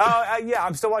watching, though. Yeah,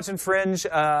 I'm still watching Fringe,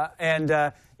 and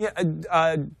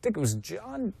I think it was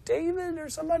John David or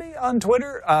somebody on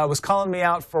Twitter was calling me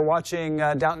out for watching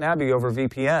Downton Abbey over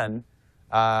VPN,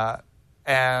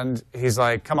 and he's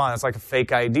like, come on, it's like a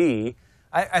fake ID.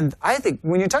 And I think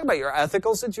when you talk about your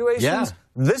ethical situations,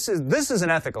 this is an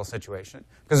ethical situation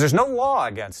because there's no law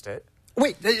against it.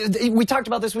 Wait, we talked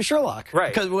about this with Sherlock.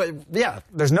 Right. Yeah.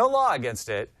 There's no law against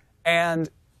it, and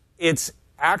it's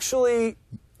actually,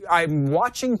 I'm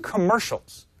watching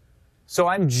commercials, so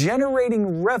I'm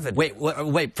generating revenue.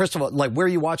 Wait. First of all, like, where are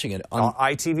you watching it? On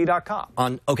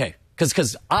itv.com. Okay,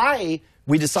 because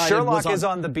we decided Sherlock is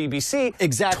on the BBC.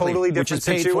 Exactly. Totally different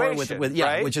situation.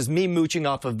 Right? Which is me mooching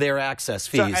off of their access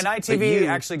fees. So, and ITV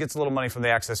actually gets a little money from the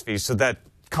access fees, so that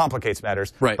complicates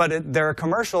matters. Right. But they're a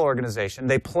commercial organization.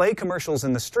 They play commercials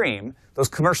in the stream. Those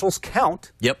commercials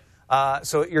count. Yep.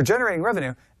 So you're generating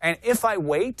revenue. And if I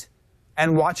wait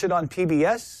and watch it on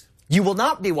PBS, You will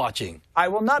not be watching. I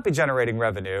will not be generating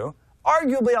revenue.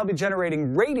 Arguably, I'll be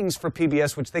generating ratings for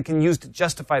PBS, which they can use to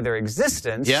justify their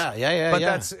existence.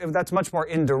 But that's much more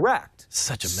indirect.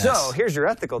 Such a mess. So here's your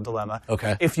ethical dilemma.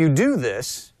 Okay. If you do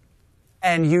this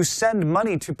and you send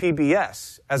money to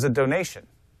PBS as a donation.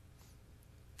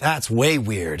 That's way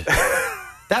weird.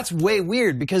 That's way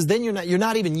weird because then you're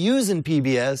not even using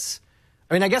PBS.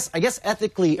 I mean, I guess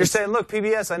ethically you're saying, look,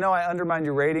 PBS, I know I undermined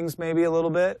your ratings maybe a little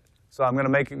bit, so I'm going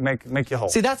to make you whole.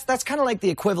 See, that's kind of like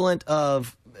the equivalent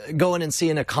of going and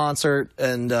seeing a concert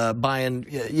and buying,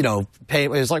 pay.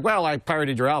 It's like, well, I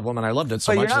pirated your album and I loved it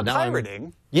so much. But you're not that now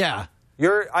pirating. Yeah.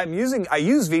 I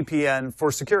use VPN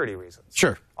for security reasons.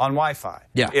 Sure. On Wi-Fi.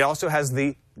 Yeah. It also has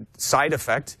the side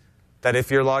effect that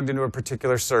if you're logged into a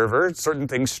particular server, certain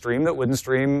things stream that wouldn't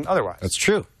stream otherwise. That's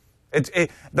true.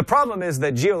 The problem is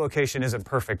that geolocation isn't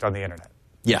perfect on the internet.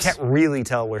 Yes. You can't really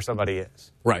tell where somebody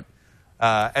is. Right.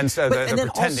 And so they're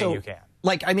pretending also, you can.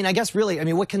 Like, I mean, I guess really, I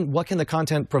mean, what can the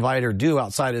content provider do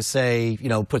outside of say,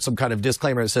 put some kind of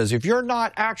disclaimer that says, if you're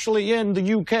not actually in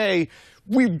the UK,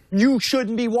 you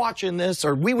shouldn't be watching this,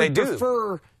 or we would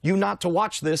prefer you not to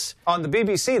watch this. On the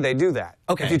BBC, they do that.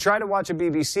 Okay. If you try to watch a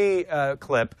BBC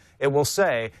clip, it will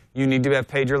say you need to have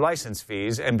paid your license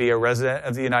fees and be a resident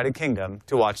of the United Kingdom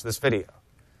to watch this video.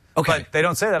 Okay. But they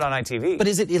don't say that on ITV. But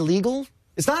is it illegal?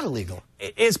 It's not illegal.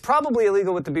 It's probably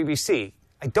illegal with the BBC.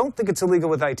 I don't think it's illegal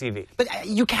with ITV. But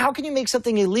how can you make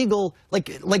something illegal?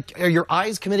 Like, are your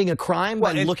eyes committing a crime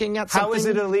by looking at something? How is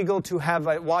it illegal to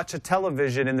watch a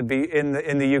television in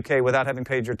the UK without having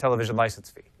paid your television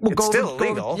license fee? Well, it's still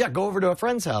illegal. Go over to a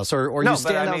friend's house, or you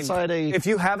stand outside a. If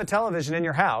you have a television in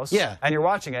your house, and you're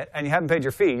watching it, and you haven't paid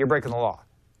your fee, you're breaking the law.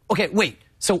 Okay, wait.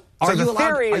 So are you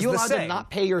allowed the to not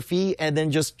pay your fee and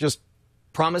then just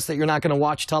promise that you're not going to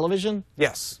watch television?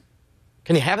 Yes.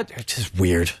 Can you have it? It's just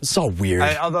weird. It's so weird.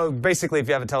 Although, basically, if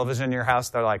you have a television in your house,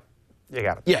 they're like, you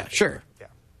got it. Yeah, sure. Yeah.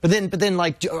 But then,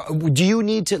 like, do you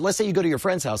need to? Let's say you go to your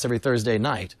friend's house every Thursday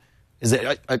night. Is it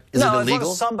illegal? No, as long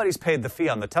as somebody's paid the fee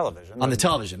on the television. On the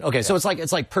television. Okay, so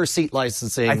it's like per seat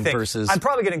licensing versus. I'm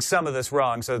probably getting some of this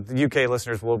wrong, so the UK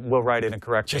listeners will write in and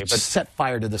correct me. But set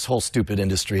fire to this whole stupid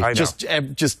industry. I know.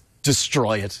 Just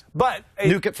destroy it. But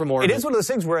nuke it from orbit. It is one of those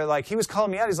things where, like, he was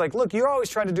calling me out. He's like, "Look, you're always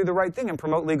trying to do the right thing and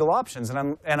promote legal options,"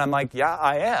 and I'm like, "Yeah,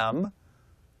 I am."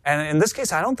 And in this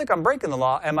case, I don't think I'm breaking the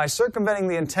law. Am I circumventing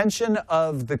the intention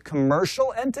of the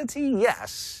commercial entity?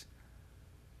 Yes.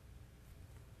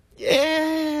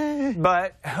 Yeah.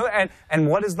 But and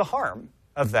what is the harm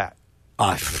of that?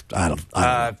 I don't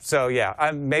know. So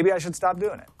yeah, maybe I should stop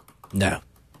doing it. No.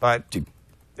 But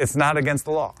it's not against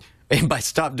the law. And by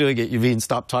stop doing it, you mean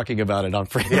stop talking about it on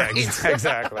Frame Rate. Yeah,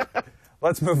 exactly.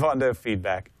 Let's move on to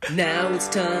feedback. Now it's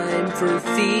time for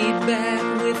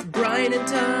feedback with Brian and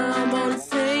Tom on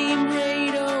Frame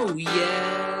Rate. Oh, yeah.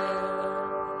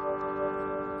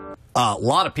 A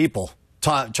lot of people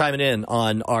chiming in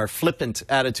on our flippant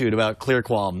attitude about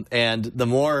ClearQualm, and the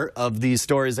more of these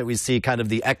stories that we see, kind of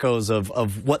the echoes of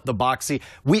what the Boxy.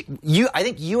 I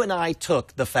think you and I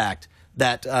took the fact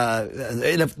that,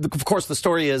 and of course, the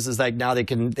story is that now they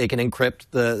can encrypt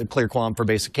the ClearQualm for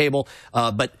basic cable,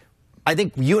 but I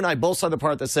think you and I both saw the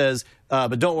part that says,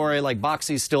 but don't worry, like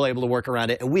Boxy's still able to work around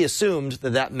it, and we assumed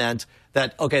that meant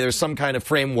that, okay, there's some kind of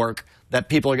framework that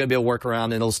people are going to be able to work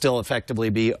around, and it'll still effectively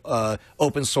be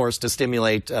open source to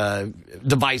stimulate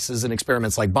devices and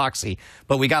experiments like Boxy.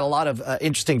 But we got a lot of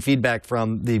interesting feedback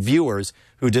from the viewers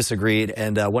who disagreed,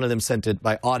 and one of them sent it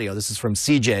by audio. This is from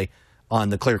CJ on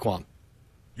the ClearQualm.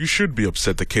 You should be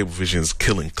upset that Cablevision is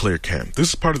killing ClearCam. This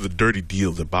is part of the dirty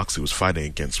deal that Boxy was fighting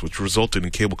against, which resulted in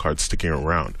cable cards sticking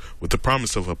around, with the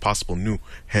promise of a possible new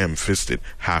ham-fisted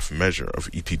half measure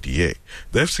of ETDA.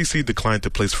 The FCC declined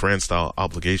to place FRAND-style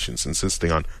obligations,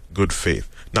 insisting on good faith.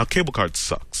 Now, cable card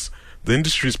sucks. The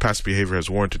industry's past behavior has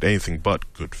warranted anything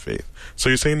but good faith. So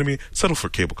you're saying to me, settle for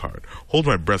cable card. Hold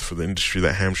my breath for the industry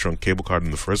that hamstrung cable card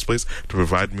in the first place to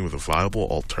provide me with a viable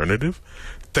alternative?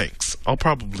 Thanks. I'll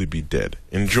probably be dead,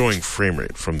 enjoying Frame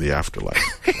Rate from the afterlife.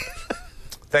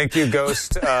 Thank you,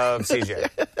 Ghost of CJ.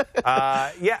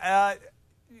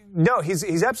 No,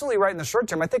 he's absolutely right in the short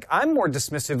term. I think I'm more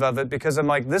dismissive of it because I'm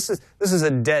like, this is a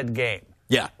dead game.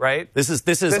 Yeah. Right? This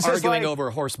is arguing over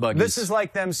horse buggies. This is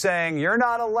like them saying, you're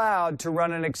not allowed to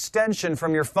run an extension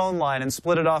from your phone line and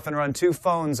split it off and run two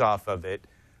phones off of it.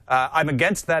 I'm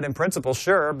against that in principle,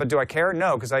 sure, but do I care?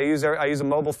 No, because I use a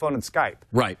mobile phone and Skype.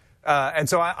 Right. And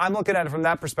so I'm looking at it from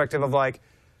that perspective of like,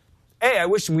 A, I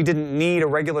wish we didn't need a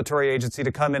regulatory agency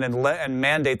to come in and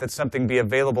mandate that something be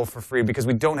available for free because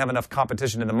we don't have enough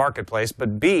competition in the marketplace.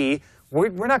 But B,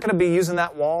 we're not going to be using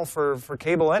that wall for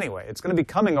cable anyway. It's going to be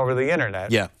coming over the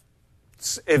internet. Yeah.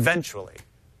 eventually.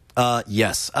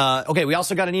 Yes. Okay, we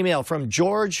also got an email from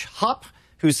George Hupp,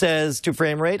 who says to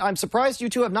Frame Rate, I'm surprised you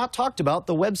two have not talked about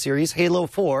the web series Halo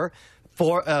 4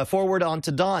 Forward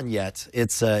Onto Dawn yet.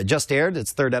 It's just aired.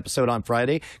 Its third episode on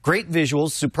Friday. Great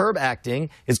visuals, superb acting.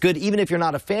 It's good even if you're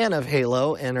not a fan of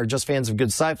Halo and are just fans of good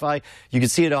sci-fi. You can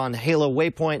see it on Halo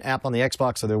Waypoint app on the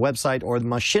Xbox or their website, or the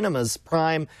Machinima's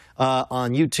Prime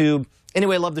on YouTube.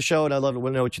 Anyway, I love the show, and I love to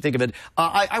know what you think of it.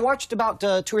 I watched about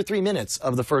 2 or 3 minutes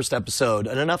of the first episode,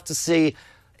 and enough to see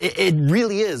it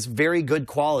really is very good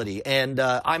quality. And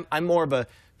I'm more of a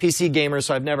PC gamer,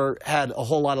 so I've never had a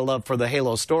whole lot of love for the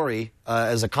Halo story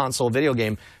as a console video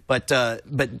game. But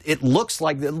it looks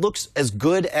as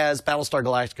good as Battlestar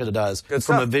Galactica does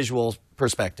from a visual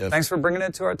perspective. Thanks for bringing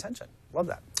it to our attention. Love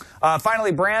that.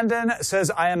 Finally, Brandon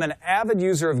says, I am an avid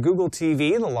user of Google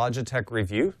TV, the Logitech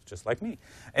review, just like me.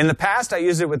 In the past, I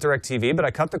used it with DirecTV, but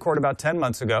I cut the cord about 10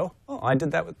 months ago. Oh, I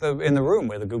did that with in the room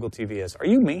where the Google TV is. Are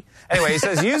you me? Anyway, he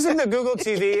says, using the Google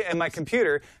TV and my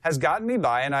computer has gotten me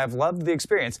by, and I have loved the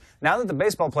experience. Now that the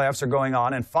baseball playoffs are going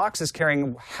on and Fox is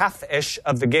carrying half-ish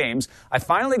of the games, I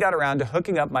finally got around to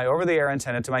hooking up my over-the-air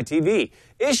antenna to my TV.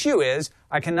 Issue is,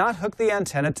 I cannot hook the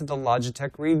antenna to the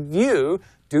Logitech review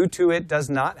due to it does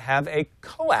not have a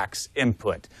coax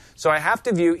input. So I have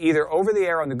to view either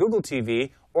over-the-air on the Google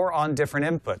TV or on different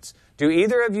inputs. Do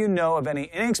either of you know of any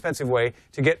inexpensive way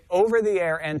to get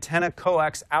over-the-air antenna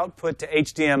coax output to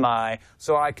HDMI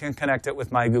so I can connect it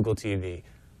with my Google TV?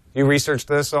 You researched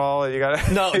this all? You got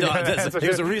No,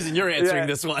 there's a reason you're answering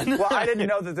this one. Well, I didn't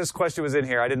know that this question was in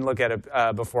here. I didn't look at it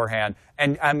beforehand.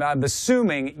 And I'm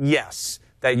assuming, yes,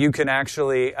 that you can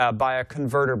actually buy a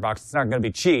converter box. It's not going to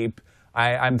be cheap.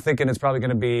 I'm thinking it's probably going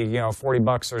to be,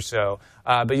 $40 or so.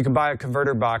 But you can buy a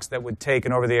converter box that would take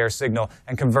an over-the-air signal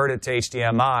and convert it to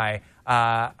HDMI.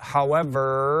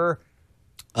 However,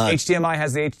 HDMI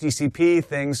has the HDCP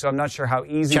thing, so I'm not sure how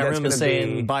easy that's going to be.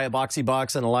 Saying buy a boxy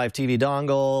box and a live TV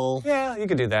dongle. Yeah, you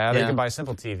could do that. Or you can buy a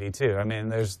simple TV too. I mean,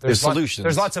 there's solutions.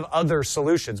 There's lots of other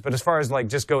solutions. But as far as like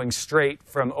just going straight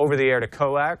from over-the-air to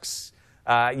coax,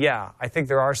 yeah, I think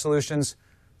there are solutions.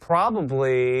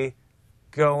 Probably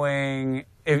going,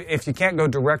 if you can't go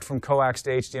direct from coax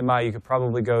to HDMI, you could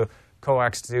probably go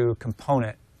coax to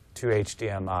component to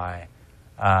HDMI.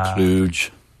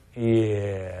 Huge.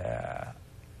 Yeah.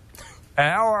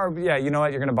 Or, yeah, you know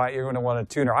what? You're going to want a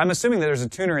tuner. I'm assuming that there's a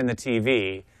tuner in the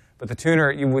TV, but the tuner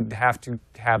you would have to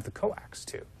have the coax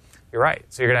too. You're right.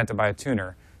 So you're going to have to buy a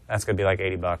tuner. That's going to be like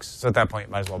 $80. So at that point,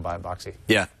 you might as well buy a boxy.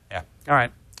 Yeah. Yeah. All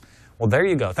right. Well, there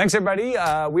you go. Thanks, everybody.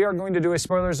 We are going to do a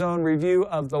Spoiler Zone review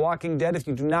of The Walking Dead. If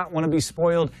you do not want to be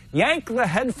spoiled, yank the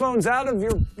headphones out of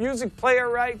your music player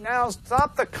right now.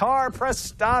 Stop the car. Press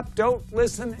stop. Don't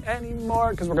listen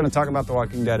anymore, because we're going to talk about The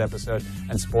Walking Dead episode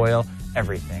and spoil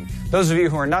everything. Those of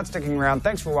you who are not sticking around,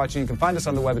 thanks for watching. You can find us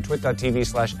on the web at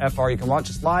twit.tv/FR. You can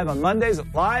watch us live on Mondays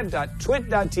at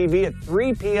live.twit.tv at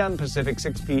 3 p.m. Pacific,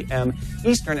 6 p.m.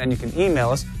 Eastern, and you can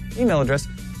email us. Email address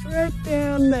right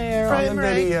down there on the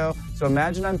video. So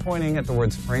imagine I'm pointing at the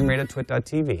words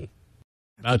framerate@twit.tv.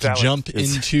 About to jump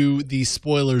into the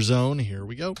spoiler zone. Here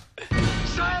we go.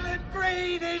 Silent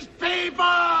breed is people!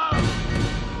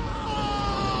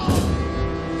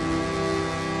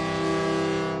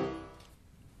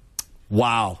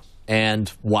 Wow.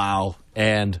 And wow.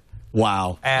 And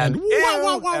wow. And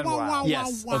wow.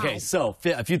 Yes. Okay, so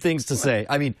a few things to say.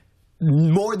 I mean,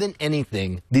 more than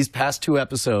anything, these past 2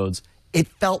 episodes, it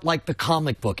felt like the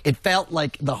comic book. It felt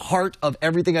like the heart of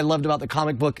everything I loved about the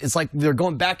comic book. It's like they're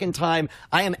going back in time.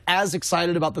 I am as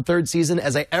excited about the 3rd season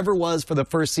as I ever was for the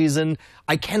 1st season.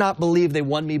 I cannot believe they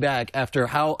won me back after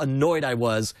how annoyed I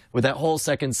was with that whole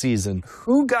 2nd season.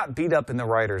 Who got beat up in the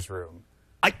writer's room?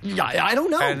 I don't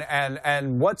know.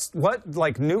 And what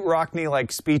like Newt Rockney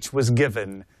like speech was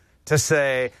given to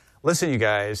say, listen, you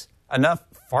guys, enough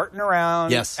farting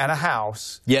around at a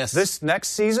house. Yes. This next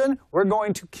season, we're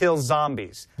going to kill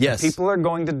zombies. Yes. And people are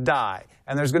going to die.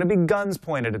 And there's going to be guns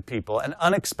pointed at people and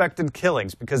unexpected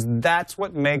killings, because that's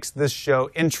what makes this show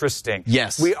interesting.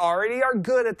 Yes. We already are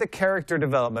good at the character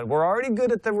development. We're already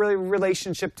good at the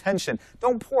relationship tension.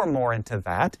 Don't pour more into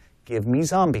that. Give me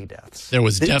zombie deaths. There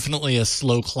was definitely a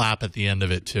slow clap at the end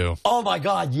of it, too. Oh, my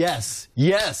God, yes.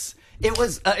 Yes. It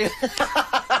was...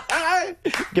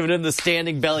 giving him the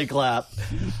standing belly clap.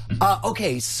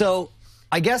 Okay, so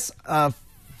I guess,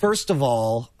 first of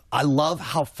all, I love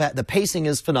how the pacing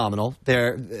is phenomenal.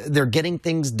 They're getting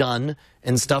things done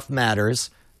and stuff matters.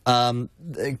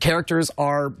 The characters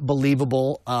are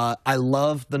believable. I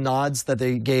love the nods that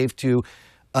they gave to...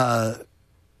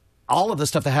 all of the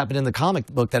stuff that happened in the comic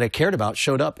book that I cared about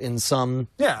showed up in some.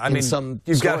 Yeah, I mean,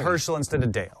 you've got story. Herschel instead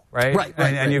of Dale, right? Right.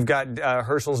 And you've got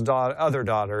Herschel's other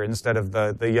daughter instead of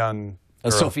the young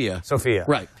girl. Sophia.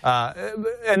 Right.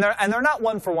 And they're not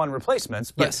one-for-one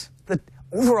replacements, but the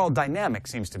overall dynamic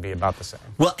seems to be about the same.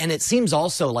 Well, and it seems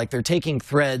also like they're taking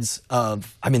threads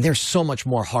of, I mean, they're so much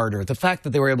more harder. The fact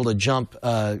that they were able to jump,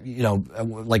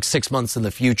 like 6 months in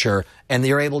the future, and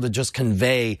they're able to just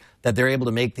convey that they're able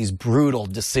to make these brutal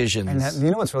decisions. And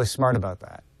you know what's really smart about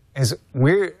that is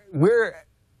we're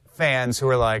fans who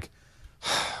are like,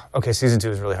 okay, season 2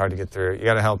 is really hard to get through. You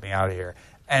got to help me out here.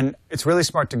 And it's really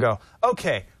smart to go,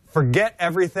 okay, forget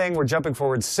everything. We're jumping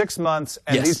forward 6 months,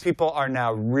 and these people are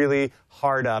now really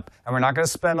hard up, and we're not going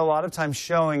to spend a lot of time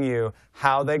showing you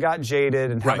how they got jaded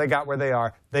and how they got where they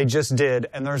are. They just did,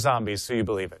 and they're zombies, so you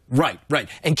believe it. Right.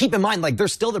 And keep in mind, like, they're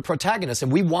still the protagonists, and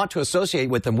we want to associate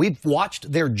with them. We've watched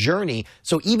their journey,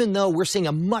 so even though we're seeing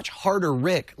a much harder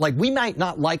Rick, like, we might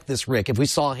not like this Rick if we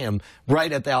saw him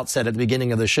right at the outset at the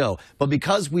beginning of the show, but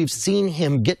because we've seen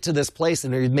him get to this place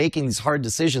and he's making these hard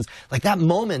decisions, like that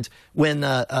moment when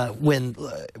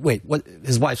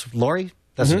his wife's Lori?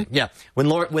 That's right. Yeah. When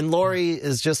Lori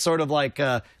is just sort of like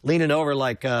leaning over,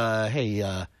 like,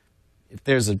 hey, if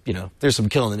there's some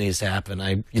killing that needs to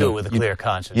happen, do it with a clear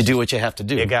conscience. You do what you have to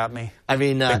do. You got me. I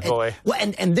mean, big boy.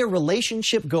 And their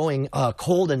relationship going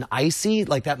cold and icy,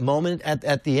 like that moment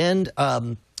at the end,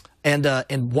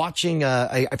 and watching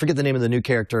I forget the name of the new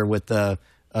character with the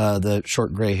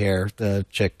short gray hair, the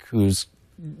chick who's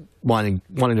wanting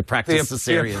to practice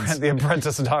cesareans. The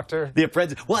apprentice doctor. The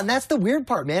apprentice. Well, and that's the weird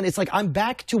part, man. It's like I'm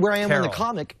back to where I am in the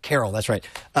comic. Carol, that's right.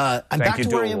 I'm back to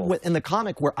where I am in the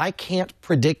comic where I can't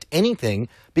predict anything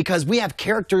because we have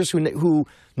characters who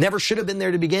never should have been there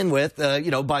to begin with,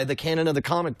 by the canon of the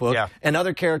comic book, and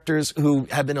other characters who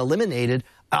have been eliminated.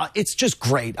 It's just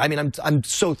great. I mean, I'm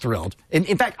so thrilled.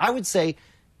 In fact, I would say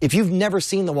if you've never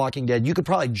seen The Walking Dead, you could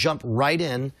probably jump right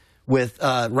in with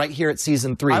right here at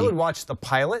season 3. I would watch the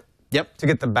pilot to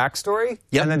get the backstory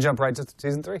and then jump right to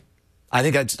season 3. I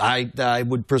think I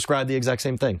would prescribe the exact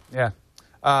same thing. Yeah.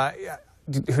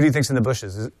 Who do you think's in the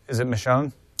bushes? Is it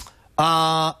Michonne?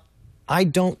 I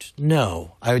don't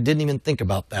know. I didn't even think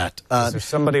about that. Is there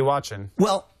somebody watching?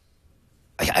 Well,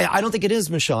 I don't think it is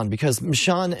Michonne because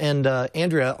Michonne and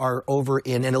Andrea are over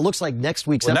in, and it looks like next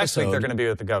week's episode. Next week they're going to be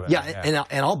with the governor. Yeah.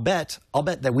 And I'll bet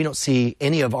that we don't see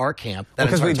any of our camp.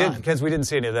 Because we didn't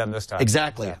see any of them this time.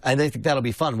 Exactly. Yeah. And I think that'll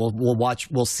be fun.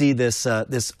 We'll see this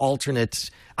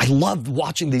alternate. I love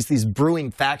watching these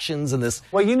brewing factions and this.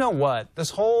 Well, you know what?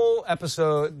 This whole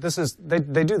episode.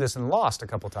 They do this in Lost a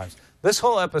couple times. This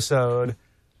whole episode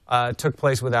took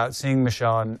place without seeing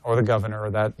Michonne or the governor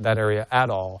or that area at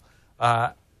all.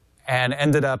 And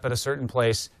ended up at a certain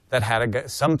place that had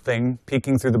something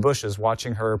peeking through the bushes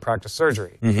watching her practice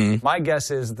surgery. My guess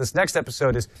is this next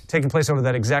episode is taking place over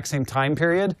that exact same time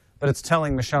period, but it's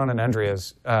telling Michonne and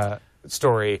Andrea's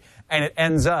story, and it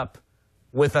ends up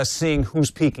with us seeing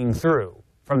who's peeking through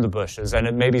from the bushes, and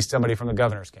it may be somebody from the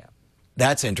governor's camp.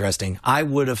 That's interesting. I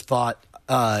would have thought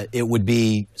it would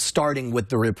be starting with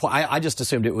the report. I just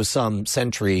assumed it was some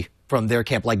sentry from their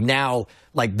camp. Like now,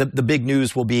 like the big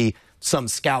news will be some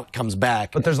scout comes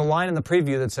back. But there's a line in the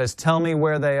preview that says, tell me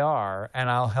where they are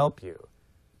and I'll help you,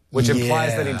 which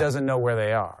implies that he doesn't know where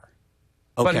they are.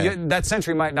 Okay. But that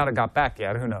sentry might not have got back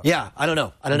yet. Who knows? Yeah, I don't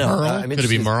know. Merle? Could it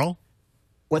be Merle?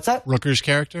 What's that? Rooker's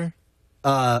character?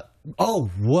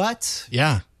 Oh, what?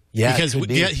 Yeah. Yeah, because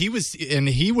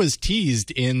he was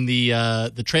teased in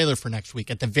the trailer for next week.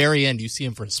 At the very end, you see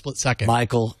him for a split second.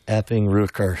 Michael effing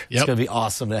Rooker. It's going to be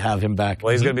awesome to have him back.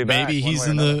 Well, he's going to be back. Maybe he's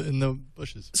in the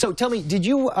bushes. So tell me, did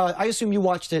you? I assume you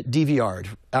watched it DVR'd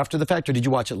after the fact, or did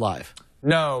you watch it live?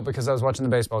 No, because I was watching the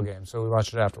baseball game, so we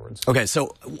watched it afterwards. Okay,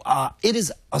 so it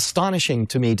is astonishing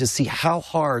to me to see how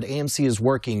hard AMC is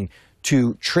working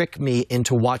to trick me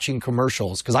into watching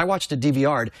commercials, because I watched it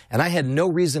DVR'd and I had no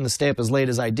reason to stay up as late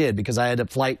as I did because I had a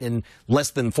flight in less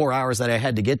than 4 hours that I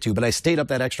had to get to, but I stayed up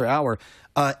that extra hour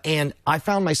and I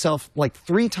found myself like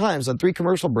 3 times on 3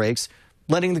 commercial breaks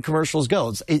letting the commercials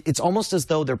go. It's almost as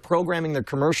though they're programming their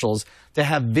commercials to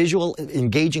have visual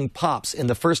engaging pops in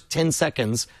the first 10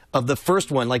 seconds of the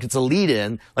first one, like it's a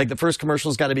lead-in, like the first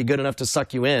commercial's got to be good enough to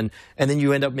suck you in, and then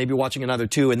you end up maybe watching another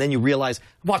 2, and then you realize,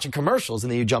 I'm watching commercials,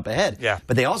 and then you jump ahead. Yeah.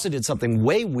 But they also did something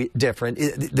way different.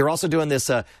 They're also doing this,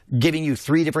 giving you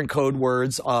 3 different code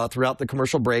words throughout the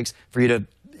commercial breaks for you to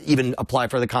even apply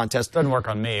for the contest. Doesn't work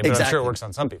on me, but I'm sure it works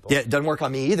on some people. Yeah, it doesn't work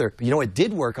on me either. But you know, it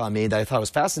did work on me that I thought was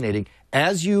fascinating.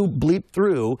 As you bleep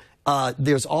through,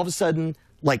 there's all of a sudden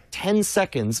like 10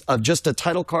 seconds of just a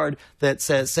title card that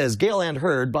says Gale and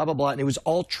Hurd, blah, blah, blah, and it was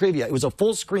all trivia. It was a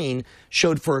full screen,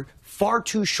 showed for far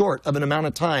too short of an amount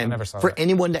of time for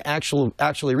anyone to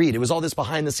actually read. It was all this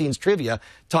behind-the-scenes trivia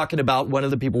talking about one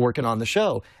of the people working on the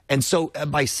show. And so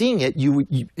by seeing it,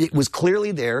 it was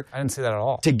clearly there. I didn't see that at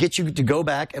all. To get you to go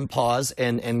back and pause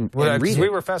and read it. We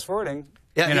were fast-forwarding.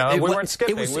 Yeah, we weren't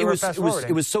skipping. We were fast-forwarding.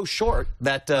 It was so short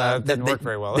that didn't work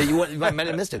very well. that you might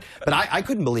have missed it. But I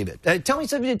couldn't believe it. Tell me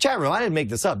something in the chat room. I didn't make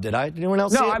this up, did I? Did anyone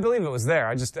else see it? No, I believe it was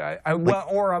there.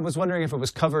 Or I was wondering if it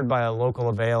was covered by a local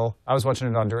avail. I was watching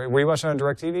it on Were you watching it on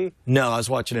DirecTV? No, I was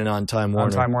watching it on Time Warner.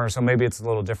 On Time Warner, so maybe it's a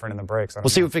little different in the breaks. We'll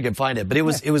see if we can find it. But it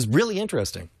was really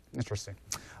interesting. Interesting.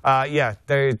 Yeah,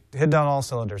 they hit on all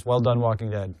cylinders. Well done, Walking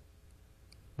Dead.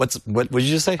 What did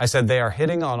you just say? I said they are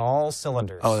hitting on all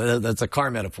cylinders. Oh, that's a car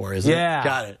metaphor, isn't it?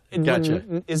 Got it.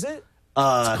 Gotcha. Is it?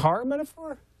 It's a car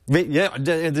metaphor? Yeah,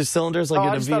 the cylinders like in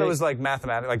a I just thought it was like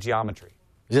mathematics, like geometry.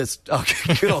 Just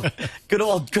okay, good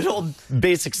old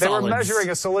basic solids. They were measuring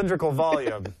a cylindrical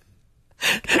volume.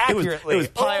 Accurately. It was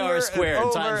pi r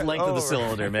squared times length of the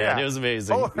cylinder, man. Yeah. It was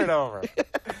amazing. Over and over.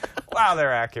 Wow,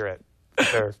 they're accurate.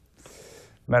 They're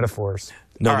metaphors.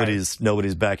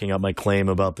 Nobody's backing up my claim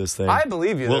about this thing. I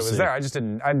believe you that it was there. I just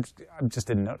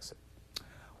didn't notice it.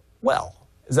 Well,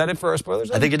 is that it for our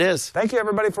spoilers? I think it is. Thank you,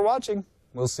 everybody, for watching.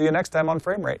 We'll see you next time on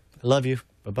Frame Rate. I love you.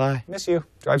 Bye-bye. Miss you.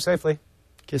 Drive safely.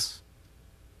 Kiss.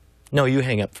 No, you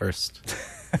hang up first.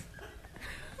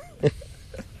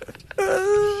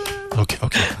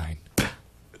 Okay,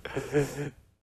 fine.